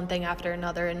was just one thing after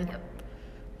another. And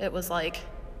it was like,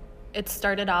 it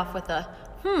started off with a,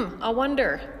 I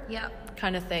wonder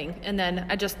kind of thing. And then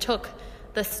I just took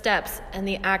the steps and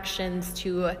the actions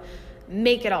to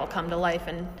make it all come to life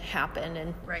and happen.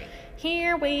 And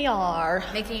here we are.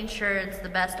 Making sure it's the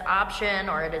best option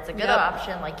or it's a good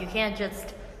option. Like you can't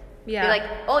just be like,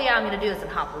 oh yeah, I'm going to do this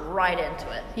and hop right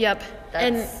into it.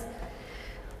 That's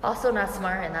also not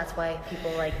smart, and that's why people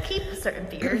like keep certain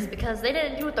fears because they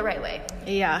didn't do it the right way.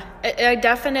 I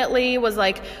definitely was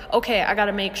like, okay, I got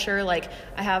to make sure like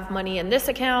I have money in this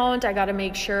account. I got to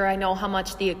make sure I know how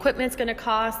much the equipment's going to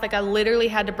cost. Like I literally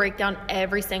had to break down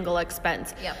every single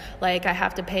expense. Like I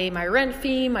have to pay my rent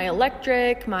fee, my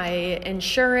electric, my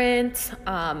insurance,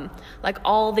 like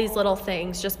all these little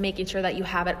things, just making sure that you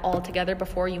have it all together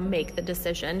before you make the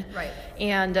decision.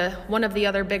 And one of the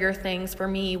other bigger things for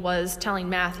me was telling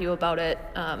Matthew about it,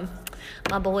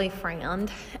 my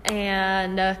boyfriend,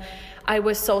 and I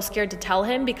was so scared to tell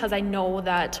him because I know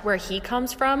that where he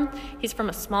comes from, he's from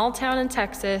a small town in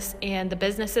Texas, and the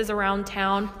businesses around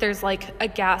town, there's like a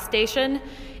gas station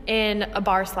and a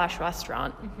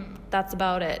bar/restaurant. That's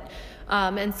about it.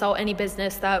 And so any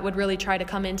business that would really try to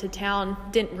come into town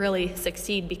didn't really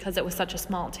succeed because it was such a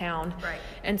small town.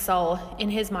 And so in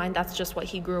his mind, that's just what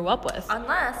he grew up with.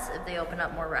 Unless if they open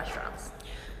up more restaurants.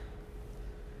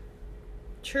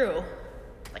 True.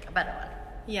 Like a better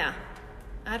one.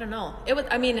 I don't know. It was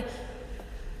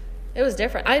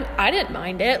different. I didn't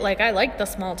mind it. Like I liked the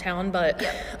small town, but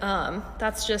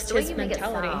that's just the way his you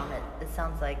mentality. Make it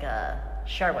sounds like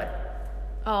Sherwood.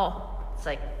 It's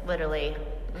like literally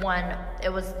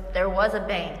there was a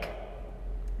bank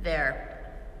there.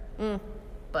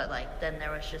 But like then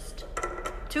there was just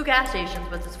 2 gas stations,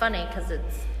 which is funny because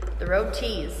it's the road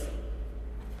T's.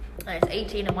 And it's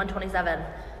 18 and 127,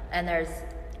 and there's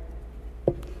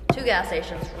 2 gas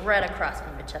stations right across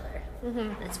from each other.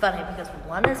 It's funny because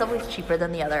one is always cheaper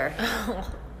than the other.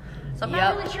 So I'm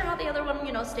not really sure how the other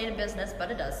one, stayed in business, but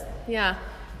it does.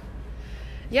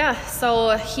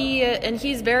 So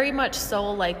he's very much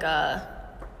so like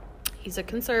he's a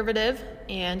conservative,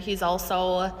 and he's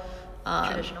also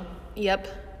traditional.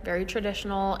 Very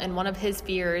traditional. And one of his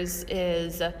fears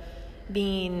is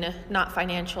being not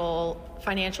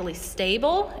financially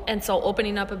stable, and so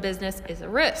opening up a business is a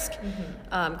risk.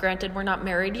 Granted, we're not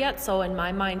married yet, so in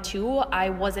my mind too, I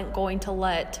wasn't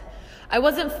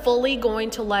fully going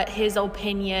to let his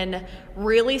opinion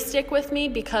really stick with me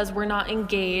because we're not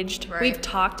engaged. We've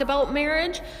talked about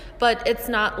marriage, but it's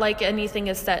not like anything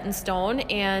is set in stone,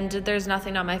 and there's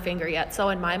nothing on my finger yet. So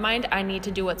in my mind, I need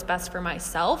to do what's best for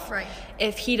myself.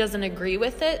 If he doesn't agree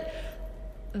with it,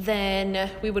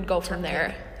 then we would go from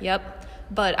there.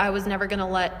 But I was never going to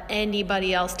let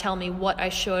anybody else tell me what I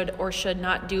should or should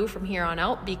not do from here on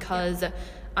out because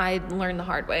I learned the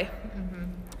hard way.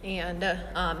 And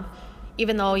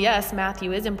even though, yes,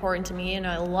 Matthew is important to me and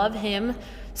I love him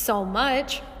so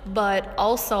much, but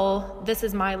also this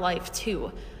is my life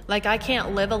too. Like I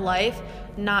can't live a life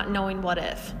not knowing what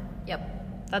if.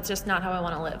 That's just not how I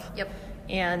want to live.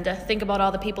 And think about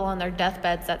all the people on their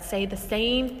deathbeds that say the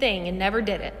same thing and never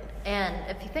did it. And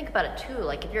if you think about it too,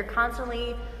 like if you're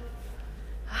constantly,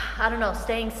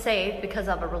 staying safe because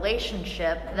of a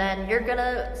relationship, then you're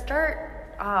gonna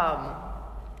start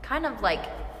kind of like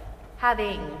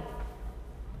having,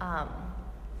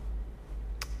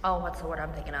 what's the word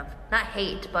I'm thinking of? Not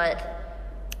hate, but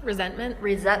resentment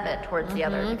towards the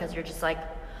other, because you're just like,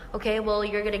 okay, well,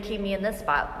 you're gonna keep me in this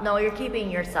spot. No, you're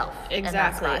keeping yourself in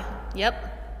that spot.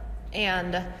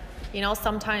 And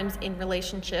sometimes in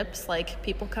relationships, like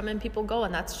people come and people go,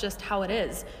 and that's just how it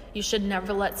is. You should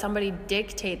never let somebody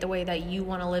dictate the way that you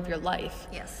want to live your life.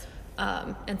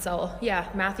 And so, yeah,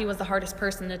 Matthew was the hardest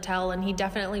person to tell, and he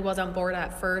definitely was on board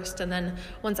at first. And then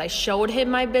once I showed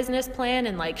him my business plan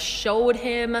and like showed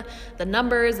him the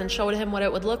numbers and showed him what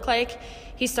it would look like,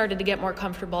 he started to get more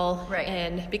comfortable. Right.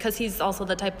 And because he's also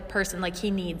the type of person, like, he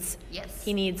needs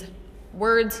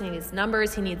words, he needs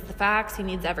numbers, he needs the facts, he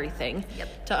needs everything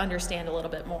to understand a little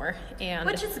bit more. And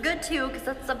which is good too, because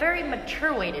that's a very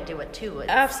mature way to do it too. It's,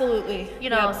 absolutely. You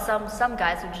know, some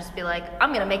guys would just be like,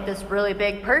 I'm gonna make this really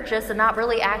big purchase and not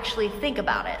really actually think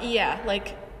about it. Yeah,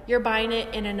 like, you're buying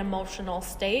it in an emotional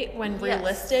state when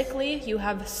realistically you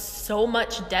have so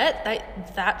much debt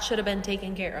that should have been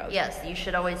taken care of. Yes, you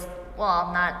should always,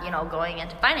 well, not, you know, going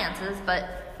into finances, but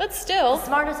still, the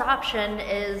smartest option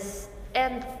is,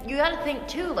 and you got to think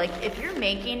too, like, if you're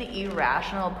making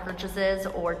irrational purchases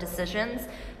or decisions,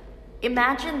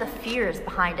 imagine the fears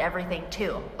behind everything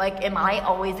too. Like, am I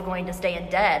always going to stay in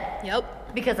debt?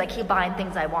 Yep. Because I keep buying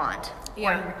things I want.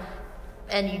 Yeah.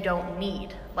 And you don't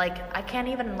need. Like, I can't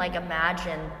even, like,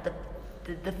 imagine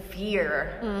the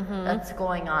fear that's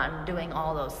going on doing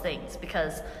all those things,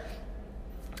 because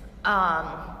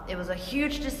it was a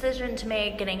huge decision to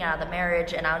make getting out of the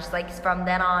marriage, and I was just like, from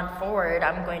then on forward,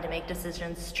 I'm going to make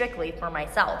decisions strictly for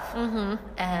myself.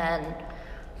 And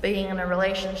being in a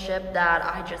relationship that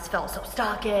I just felt so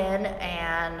stuck in,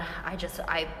 and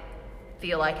I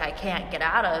feel like I can't get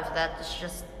out of, that's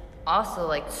just also,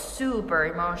 like, super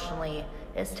emotionally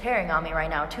is tearing on me right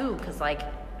now too, because, like,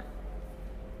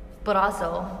 but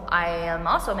also I am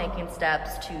also making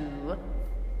steps to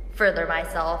further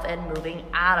myself and moving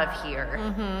out of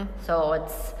here. So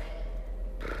it's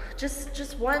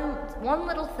just one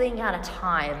little thing at a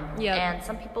time. And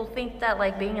some people think that,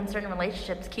 like, being in certain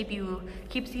relationships keeps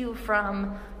you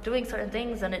from doing certain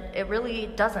things, and it really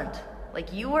doesn't.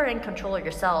 Like, you are in control of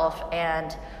yourself,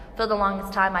 and for the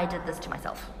longest time I did this to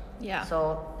myself.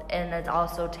 So, and it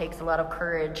also takes a lot of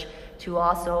courage to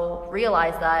also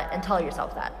realize that and tell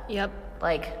yourself that.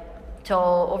 Like, to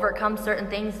overcome certain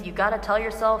things, you got to tell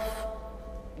yourself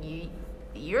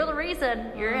you're the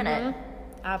reason you're in it.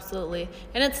 Absolutely.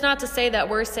 And it's not to say that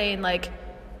we're saying, like,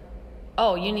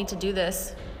 oh, you need to do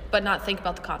this, but not think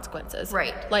about the consequences.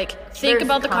 Right. Like, think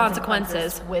about the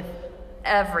consequences with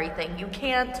everything. You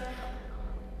can't,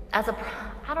 as a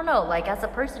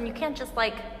person, you can't just,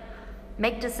 like,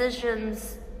 make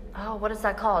decisions. Oh, what is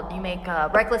that called? You make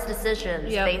reckless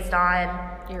decisions based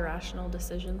on irrational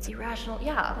decisions.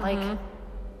 Like,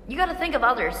 you got to think of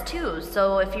others too.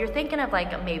 So if you're thinking of,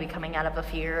 like, maybe coming out of a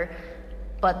fear,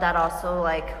 but that also,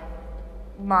 like,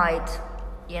 might,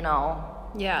 you know,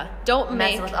 don't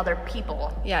mess with other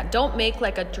people. Don't make,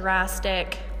 like, a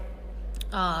drastic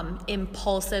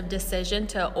impulsive decision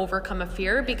to overcome a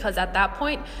fear, because at that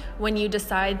point, when you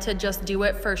decide to just do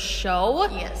it for show,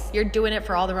 you're doing it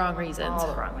for all the wrong reasons.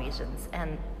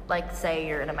 And, like, say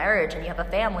you're in a marriage and you have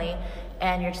a family,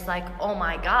 and you're just like, oh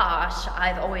my gosh,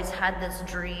 I've always had this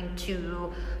dream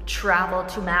to travel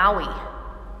to Maui.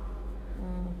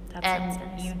 And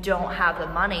nice. You don't have the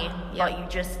money, but you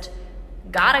just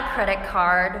got a credit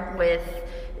card with,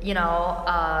 you know,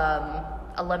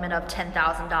 a limit of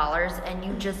 $10,000, and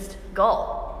you just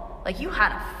go. Like, you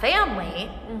had a family,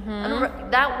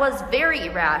 and that was very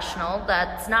irrational.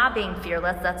 That's not being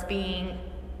fearless. That's being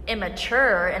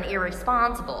immature and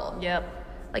irresponsible.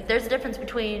 Like, there's a difference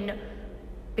between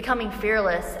becoming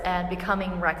fearless and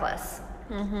becoming reckless.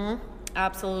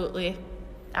 Absolutely.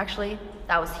 Actually,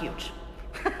 that was huge.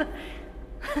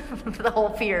 The whole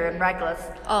fear and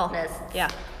recklessness.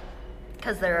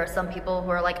 Because there are some people who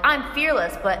are like, I'm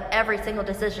fearless, but every single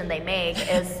decision they make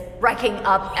is wrecking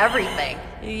up everything.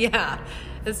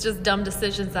 It's just dumb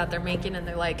decisions that they're making, and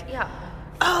they're like,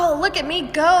 oh, look at me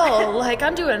go. Like,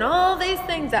 I'm doing all these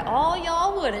things that all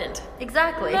y'all wouldn't.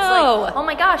 Exactly. No. It's like, oh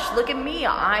my gosh, look at me.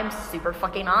 I'm super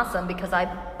fucking awesome because I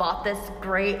bought this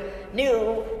great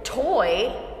new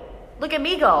toy. Look at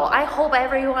me go. I hope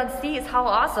everyone sees how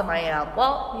awesome I am.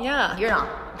 Well, you're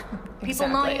not. People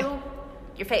know you.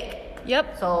 You're fake.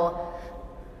 So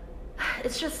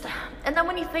it's just, and then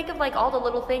when you think of, like, all the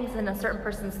little things in a certain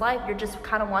person's life, you're just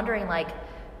kind of wondering, like,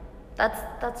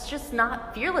 that's just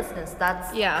not fearlessness.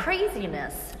 That's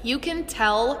craziness. You can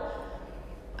tell.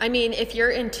 I mean, if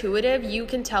you're intuitive, you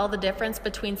can tell the difference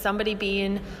between somebody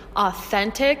being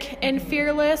authentic and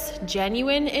fearless,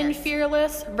 genuine and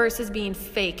fearless, versus being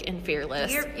fake and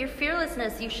fearless. Your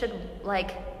fearlessness, you should,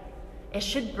 like, it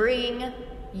should bring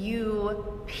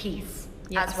you peace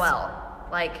as well.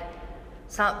 Like,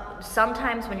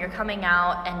 sometimes when you're coming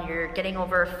out and you're getting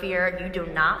over a fear, you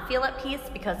do not feel at peace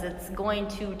because it's going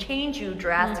to change you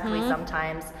drastically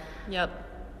sometimes.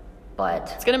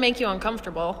 But it's going to make you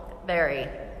uncomfortable. Very.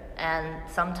 And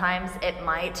sometimes it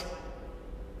might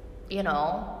you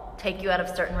know, take you out of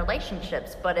certain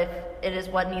relationships. But if it is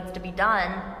what needs to be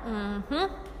done,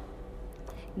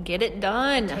 Get it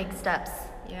done. take steps.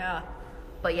 Yeah.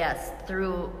 But yes,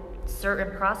 through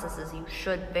certain processes, you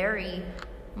should very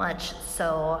much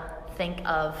so think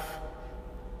of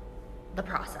the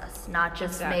process, not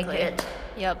just make it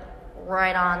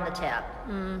right on the tip.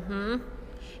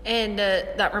 And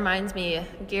that reminds me,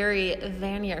 Gary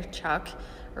Vaynerchuk,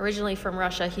 originally from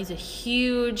Russia, he's a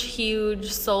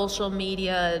huge social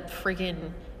media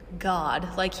freaking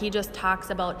god. Like, he just talks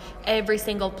about every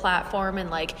single platform, and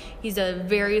like, he's a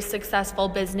very successful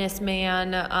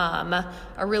businessman.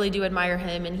 I really do admire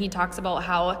him, and he talks about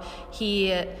how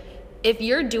if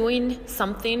you're doing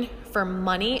something for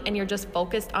money and you're just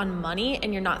focused on money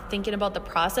and you're not thinking about the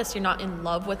process, you're not in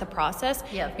love with the process,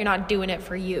 you're not doing it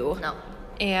for you. No.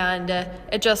 And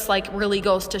it just like really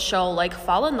goes to show, like,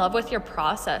 fall in love with your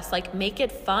process, like make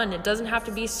it fun. It doesn't have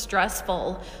to be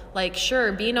stressful. Like,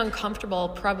 sure, being uncomfortable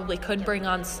probably could bring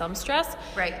on some stress,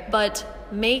 Right. but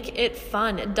make it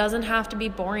fun. It doesn't have to be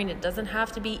boring. It doesn't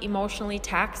have to be emotionally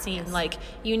taxing. Like,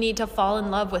 you need to fall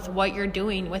in love with what you're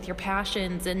doing, with your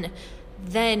passions, and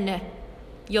then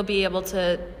you'll be able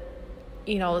to,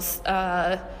 you know,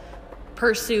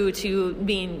 pursue to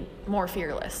being more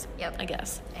fearless, I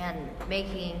guess. And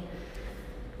making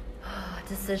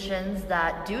decisions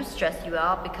that do stress you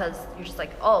out, because you're just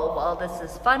like, oh, well, this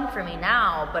is fun for me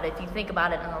now, but if you think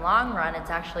about it in the long run, it's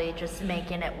actually just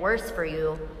making it worse for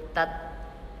you.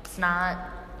 That's not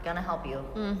gonna help you.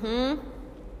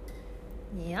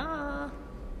 Yeah.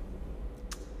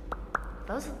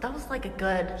 That was like a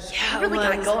good, Yeah, you really it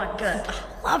got it was. going good.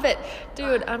 Love it.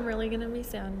 Dude, I'm really gonna be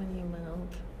sad when you move.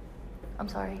 I'm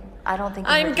sorry. I don't think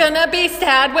I'm gonna be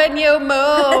sad when you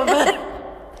move.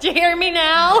 Do you hear me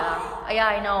now? Yeah,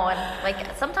 I know. And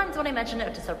like, sometimes when I mention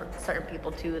it to certain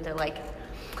people too, they're like,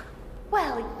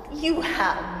 well, you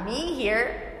have me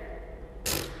here.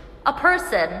 A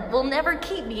person will never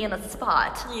keep me in a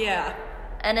spot. Yeah.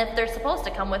 And if they're supposed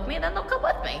to come with me, then they'll come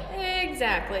with me.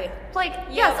 Exactly. Like,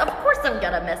 yes, of course I'm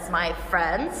gonna miss my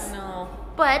friends. No.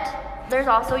 But there's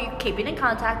also you keeping in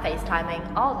contact,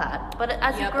 FaceTiming, all that. But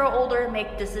as you grow older and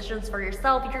make decisions for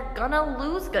yourself, you're gonna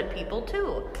lose good people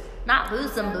too. Not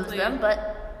lose them,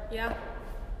 but Yeah.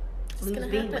 lose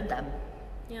being with them.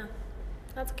 Yeah.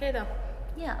 That's okay though.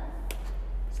 Yeah.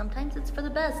 Sometimes it's for the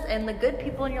best, and the good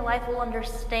people in your life will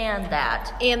understand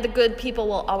that And the good people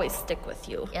will always stick with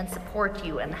you. and support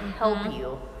you and help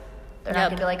you. They're not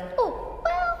gonna be like, oh,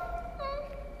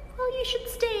 well, you should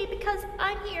stay because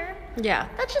I'm here. Yeah.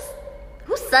 That's just,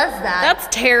 who says that? That's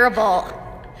terrible.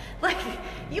 Like,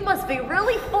 you must be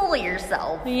really full of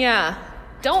yourself. Yeah.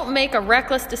 Don't make a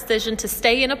reckless decision to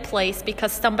stay in a place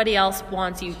because somebody else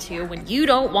wants you to when you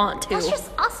don't want to. That's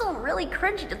just also really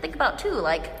cringy to think about too.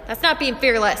 Like, That's not being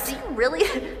fearless. do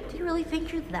you really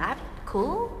think you're that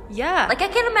cool? Yeah. Like, I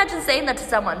can't imagine saying that to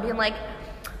someone, being like,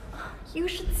 you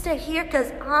should stay here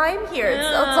because I'm here. It's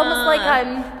almost like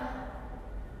I'm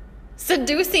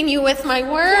seducing you with my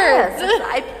words.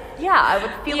 I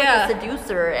would feel like a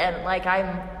seducer, and like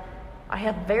I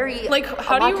have very Like,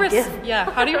 how do you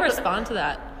how do you respond? respond to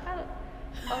that?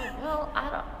 I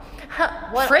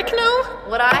don't. Frick no?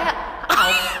 What I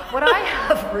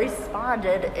have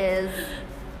responded is,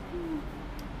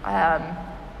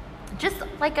 just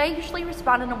like I usually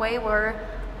respond in a way where,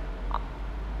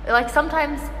 like,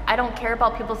 sometimes I don't care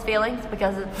about people's feelings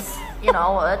because it's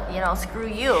screw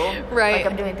you. Right. Like,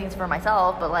 I'm doing things for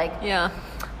myself, but like, Yeah.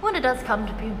 when it does come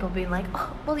to people being like,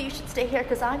 oh, well, you should stay here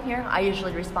because I'm here, I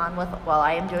usually respond with, well,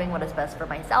 I am doing what is best for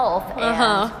myself,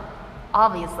 and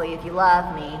obviously, if you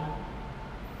love me,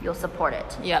 you'll support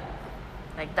it. Yep.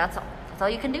 Like, that's all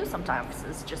you can do sometimes,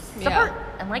 is just support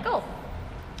and let go.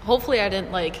 Hopefully I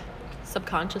didn't like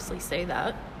subconsciously say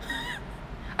that.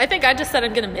 I think I just said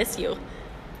I'm gonna miss you.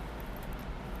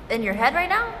 In your head right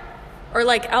now? Or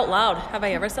like out loud. Have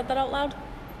I ever said that out loud?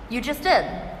 You just did.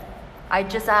 I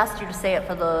just asked you to say it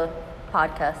for the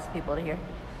podcast people to hear.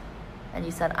 And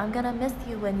you said, I'm gonna miss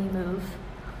you when you move.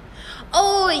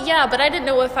 Oh yeah, but I didn't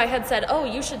know if I had said, oh,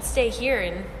 you should stay here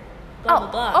and blah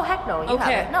blah blah. Oh, heck no, you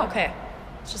haven't. No. Okay.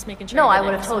 Just making sure. No, I didn't,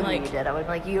 would have 'cause I'm told you like, you did. I would be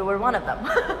like, you were one of them.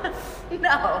 No.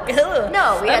 Ugh,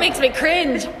 No. that makes me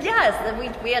cringe. Yes,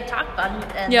 we had talked about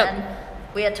it, and then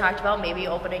we had talked about maybe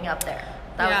opening up there.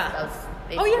 That was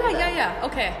Oh basically yeah.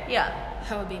 Okay. Yeah.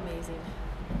 That would be amazing.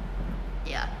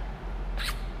 Yeah.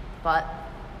 But,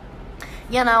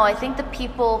 I think the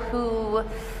people who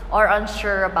are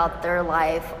unsure about their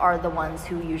life are the ones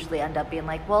who usually end up being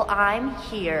like, well, I'm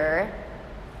here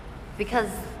because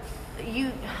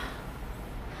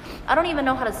I don't even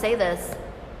know how to say this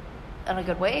in a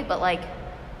good way, but like,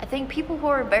 I think people who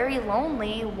are very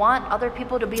lonely want other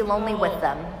people to be lonely with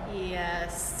them.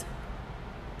 Yes.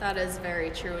 That is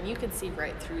very true. And you can see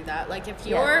right through that. Like, if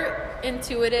you're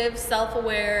intuitive,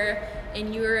 self-aware,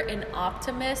 and you're an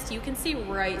optimist, you can see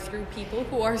right through people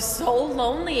who are so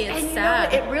lonely. It's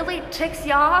sad. It really ticks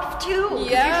you off, too. Yeah. You're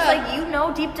just like, you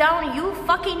know deep down, you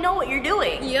fucking know what you're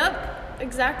doing. Yep.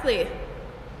 Exactly.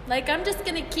 Like, I'm just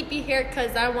going to keep you here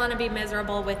because I want to be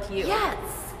miserable with you.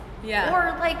 Yes. Yeah.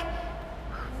 Or, like,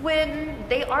 when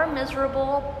they are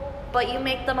miserable, but you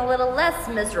make them a little less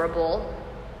miserable.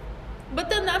 But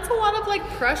then that's a lot of, like,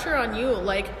 pressure on you.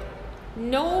 Like,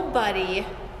 nobody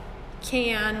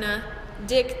can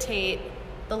dictate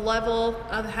the level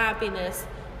of happiness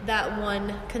that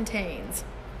one contains.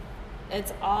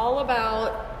 It's all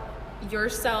about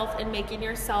yourself and making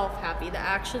yourself happy. The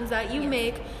actions that you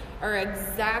make are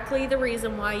exactly the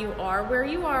reason why you are where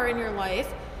you are in your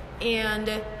life.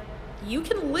 And you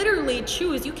can literally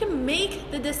choose. You can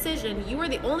make the decision. You are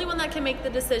the only one that can make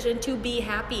the decision to be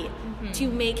happy, to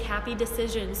make happy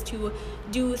decisions, to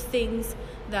do things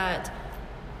that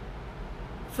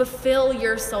fulfill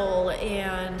your soul.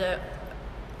 And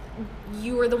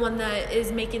you are the one that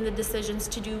is making the decisions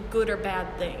to do good or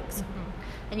bad things.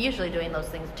 And usually doing those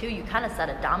things too, you kind of set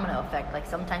a domino effect. Like,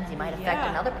 sometimes you might affect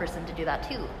another person to do that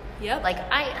too. Yep. Like,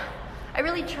 I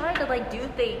really try to, like, do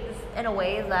things in a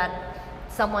way that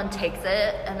someone takes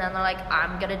it and then they're like,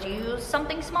 I'm gonna do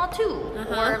something small too.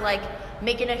 Or, like,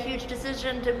 making a huge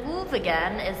decision to move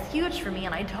again is huge for me,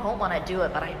 and I don't want to do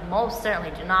it, but I most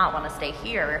certainly do not want to stay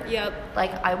here. Yep.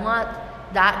 Like, I want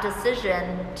that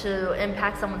decision to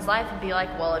impact someone's life and be like,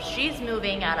 well, if she's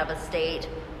moving out of a state,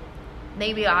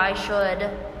 maybe I should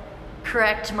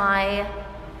correct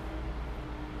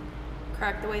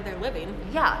the way they're living.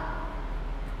 Yeah.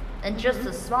 In just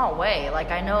a small way.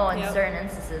 Like, I know in certain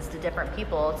instances to different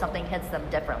people, something hits them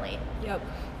differently. Yep.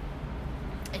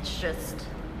 It's just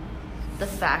the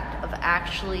fact of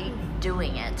actually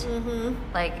doing it.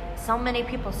 Like, so many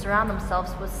people surround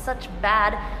themselves with such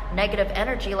bad negative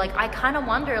energy. Like, I kind of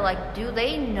wonder, like, do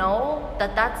they know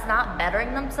that that's not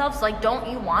bettering themselves? Like, don't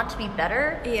you want to be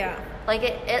better? Yeah. Like,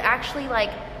 it actually,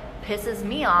 like, pisses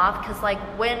me off, because, like,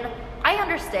 when I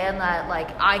understand that, like,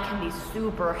 I can be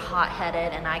super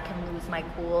hot-headed and I can lose my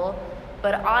cool,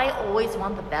 but I always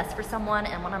want the best for someone.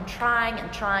 And when I'm trying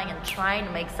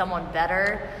to make someone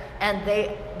better, and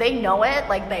they know it,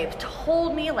 like, they've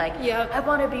told me, like, I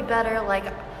want to be better, like,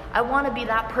 I want to be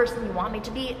that person you want me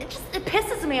to be, it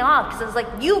pisses me off, because it's like,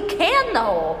 you can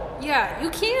though. Yeah, you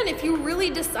can if you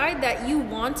really decide that you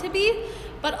want to be,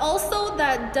 but also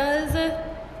that does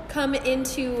come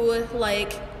into,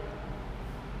 like,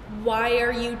 why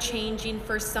are you changing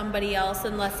for somebody else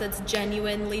unless it's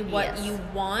genuinely what you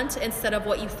want instead of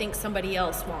what you think somebody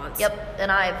else wants? Yep,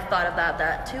 and I've thought about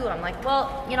that too. I'm like,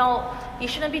 well, you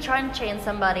shouldn't be trying to change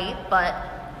somebody, but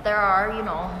there are,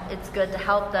 it's good to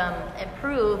help them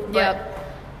improve, but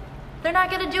they're not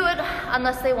going to do it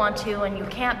unless they want to, and you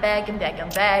can't beg and beg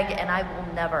and beg, and I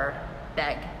will never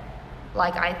beg.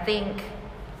 Like, I think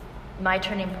my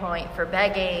turning point for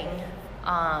begging,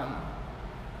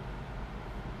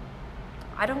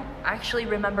 I don't actually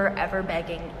remember ever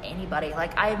begging anybody.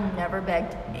 Like, I've never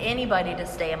begged anybody to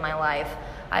stay in my life.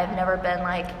 I've never been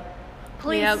like,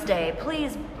 please stay,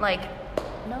 please, like,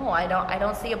 no, I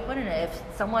don't see a point in it.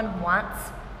 If someone wants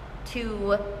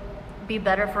to be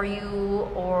better for you,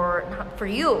 or not for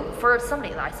you, for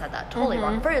somebody, I said that totally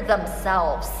wrong, for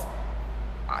themselves,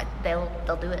 they'll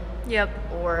do it. Yep.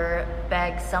 Or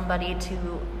beg somebody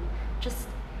to just,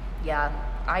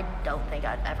 I don't think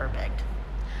I've ever begged.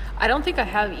 I don't think I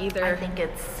have either. I think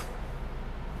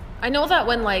I know that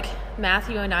when, like,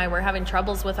 Matthew and I were having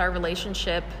troubles with our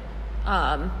relationship,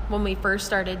 when we first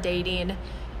started dating,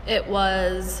 it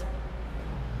was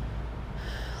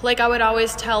like, I would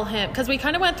always tell him, because we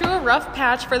kind of went through a rough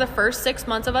patch for the first 6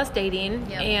 months of us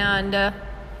dating, and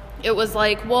it was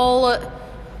like, well,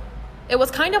 it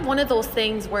was kind of one of those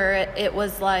things where it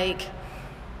was like,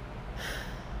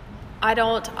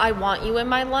 I want you in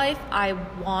my life. I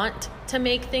want to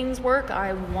make things work.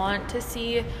 I want to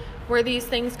see where these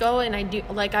things go. And I do,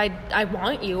 like, I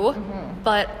want you,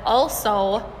 but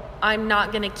also I'm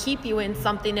not going to keep you in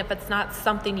something if it's not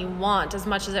something you want, as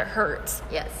much as it hurts.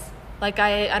 Yes. Like,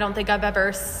 I don't think I've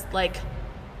ever, like,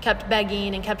 kept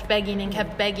begging and kept begging and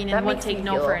kept begging and would take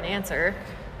no for an answer.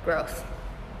 Gross.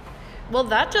 Well,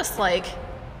 that just, like,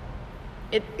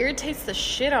 it irritates the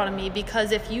shit out of me,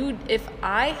 because if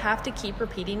I have to keep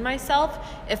repeating myself,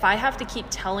 if I have to keep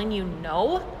telling you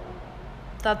no,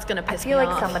 that's going to piss me off. I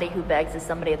feel like somebody who begs is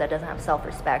somebody that doesn't have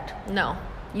self-respect. No.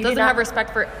 Doesn't have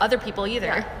respect for other people either.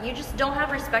 Yeah, you just don't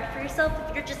have respect for yourself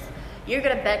if you're just you're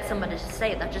gonna beg somebody to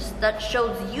stay. That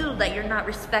shows you that you're not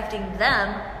respecting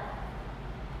them,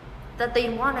 that they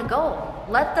want to go.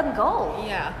 Let them go.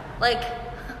 Yeah. Like,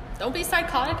 don't be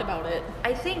psychotic about it.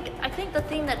 I think the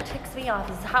thing that ticks me off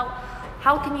is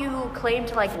how can you claim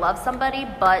to like love somebody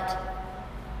but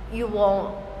you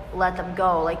won't let them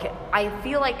go? Like, I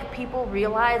feel like people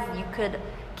realize you could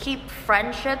keep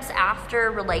friendships after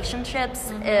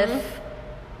relationships if,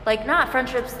 like, not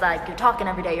friendships that you're talking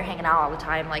every day, you're hanging out all the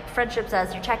time, like friendships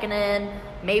as you're checking in,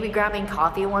 maybe grabbing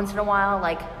coffee once in a while.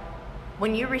 Like,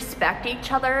 when you respect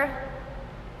each other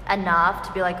enough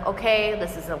to be like, okay,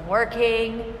 this isn't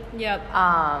working, Yep.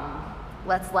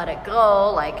 let's let it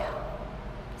go, like,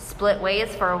 split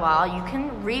ways for a while, you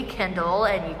can rekindle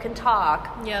and you can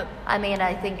talk. Yep. I mean,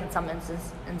 I think in some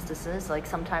instances, like,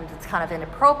 sometimes it's kind of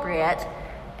inappropriate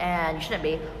and you shouldn't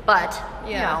be, but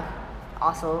you know,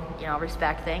 also, you know,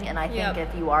 respect thing. And I think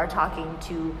if you are talking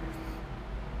to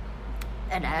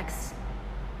an ex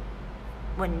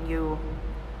when you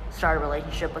start a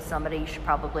relationship with somebody, you should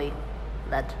probably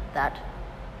let that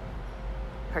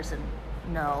person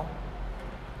know.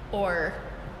 Or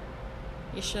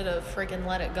you should have freaking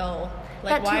let it go.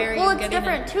 Like, That why too. are Well, you it's getting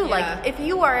different too. Yeah. Like, if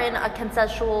you are in a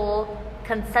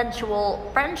consensual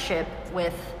friendship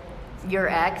with your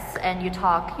ex and you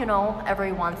talk, you know,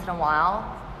 every once in a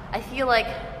while, I feel like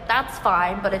that's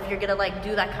fine. But if you're gonna like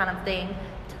do that kind of thing,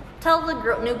 tell the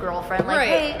new girlfriend, like, Right,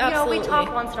 hey, you know, we absolutely.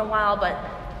 talk once in a while, but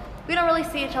we don't really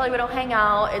see each other. We don't hang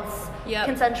out. It's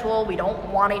consensual. We don't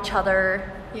want each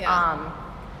other. Yeah.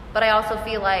 But I also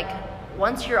feel like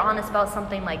once you're honest about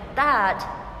something like that,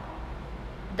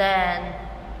 then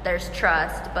there's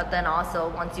trust. But then also,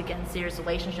 once you get in serious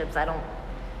relationships, I don't,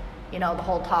 you know, the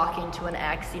whole talking to an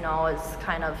ex, you know, is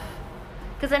kind of,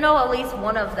 because I know at least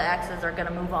one of the exes are going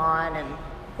to move on. And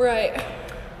Right.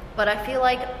 but I feel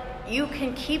like you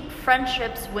can keep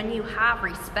friendships when you have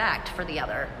respect for the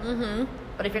other. Mm-hmm.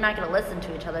 But if you're not going to listen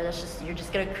to each other, you're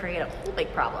just going to create a whole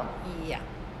big problem. Yeah.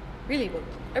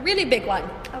 A really big one.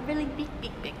 A really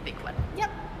big one. Yep.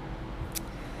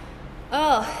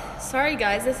 Oh, sorry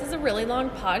guys. This is a really long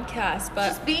podcast, but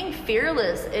Just being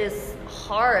fearless is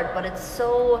hard, but it's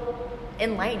so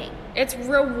enlightening. it's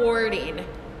rewarding.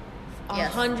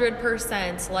 Yes.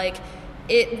 100%. Like,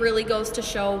 it really goes to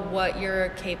show what you're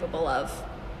capable of.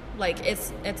 Like,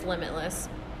 it's limitless.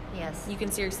 Yes. You can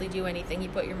seriously do anything you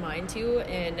put your mind to,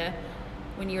 and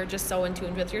when you're just so in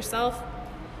tune with yourself,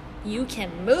 you can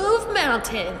move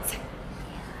mountains.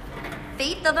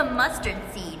 Faith of a mustard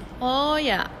seed. Oh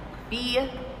yeah. Be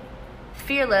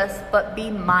fearless, but be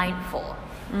mindful.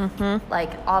 Mm-hmm.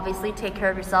 Like, obviously take care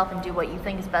of yourself and do what you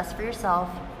think is best for yourself.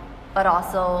 But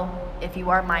also, if you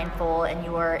are mindful and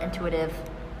you are intuitive,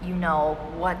 you know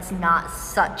what's not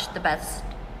such the best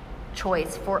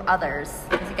choice for others.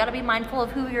 Because you got to be mindful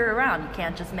of who you're around. You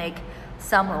can't just make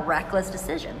some reckless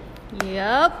decision.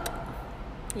 Yep.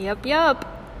 Yeah,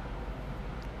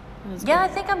 I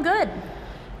think I'm good.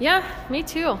 Yeah, me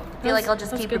too. I feel like I'll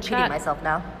just keep repeating myself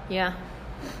now. Yeah.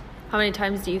 How many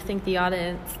times do you think the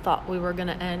audience thought we were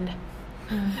gonna end?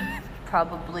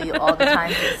 Probably all the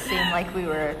times it seemed like we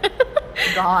were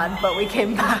gone, but we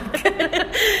came back.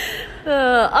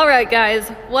 All right,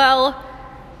 guys. Well,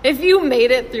 if you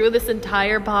made it through this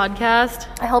entire podcast,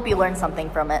 I hope you learned something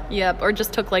from it. yep, or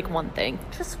just took like one thing,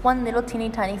 Just one little teeny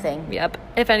tiny thing. yep.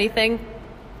 If anything,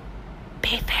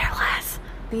 be fearless.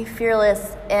 Be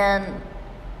fearless and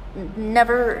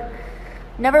never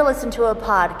listen to a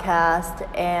podcast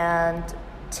and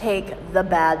take the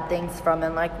bad things from it.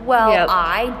 Like, well, Yep.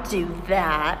 I do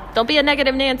that. Don't be a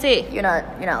negative Nancy. You're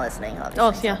not listening,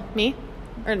 obviously. Oh yeah, me?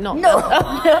 Or no? No.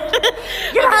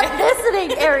 You're not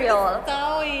listening, Ariel.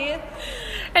 Sorry.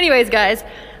 Anyways, guys,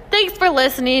 thanks for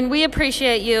listening. We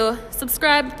appreciate you.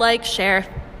 Subscribe, like, share,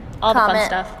 all the fun Comment.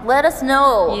 stuff. Let us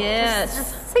know. Yes.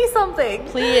 Just say something.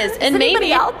 Please. Is And anybody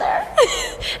maybe out there?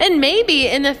 and maybe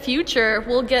in the future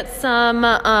we'll get some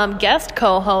guest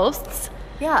co-hosts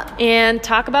Yeah. and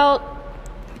talk about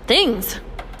things.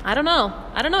 I don't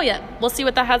know yet. We'll see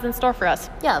what that has in store for us.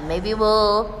 Yeah, maybe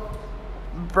we'll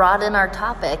broaden our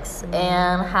topics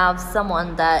and have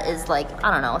someone that is like,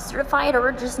 I don't know, certified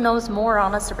or just knows more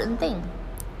on a certain thing.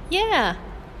 Yeah.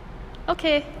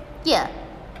 Okay. Yeah.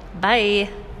 Bye.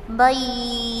 Bye.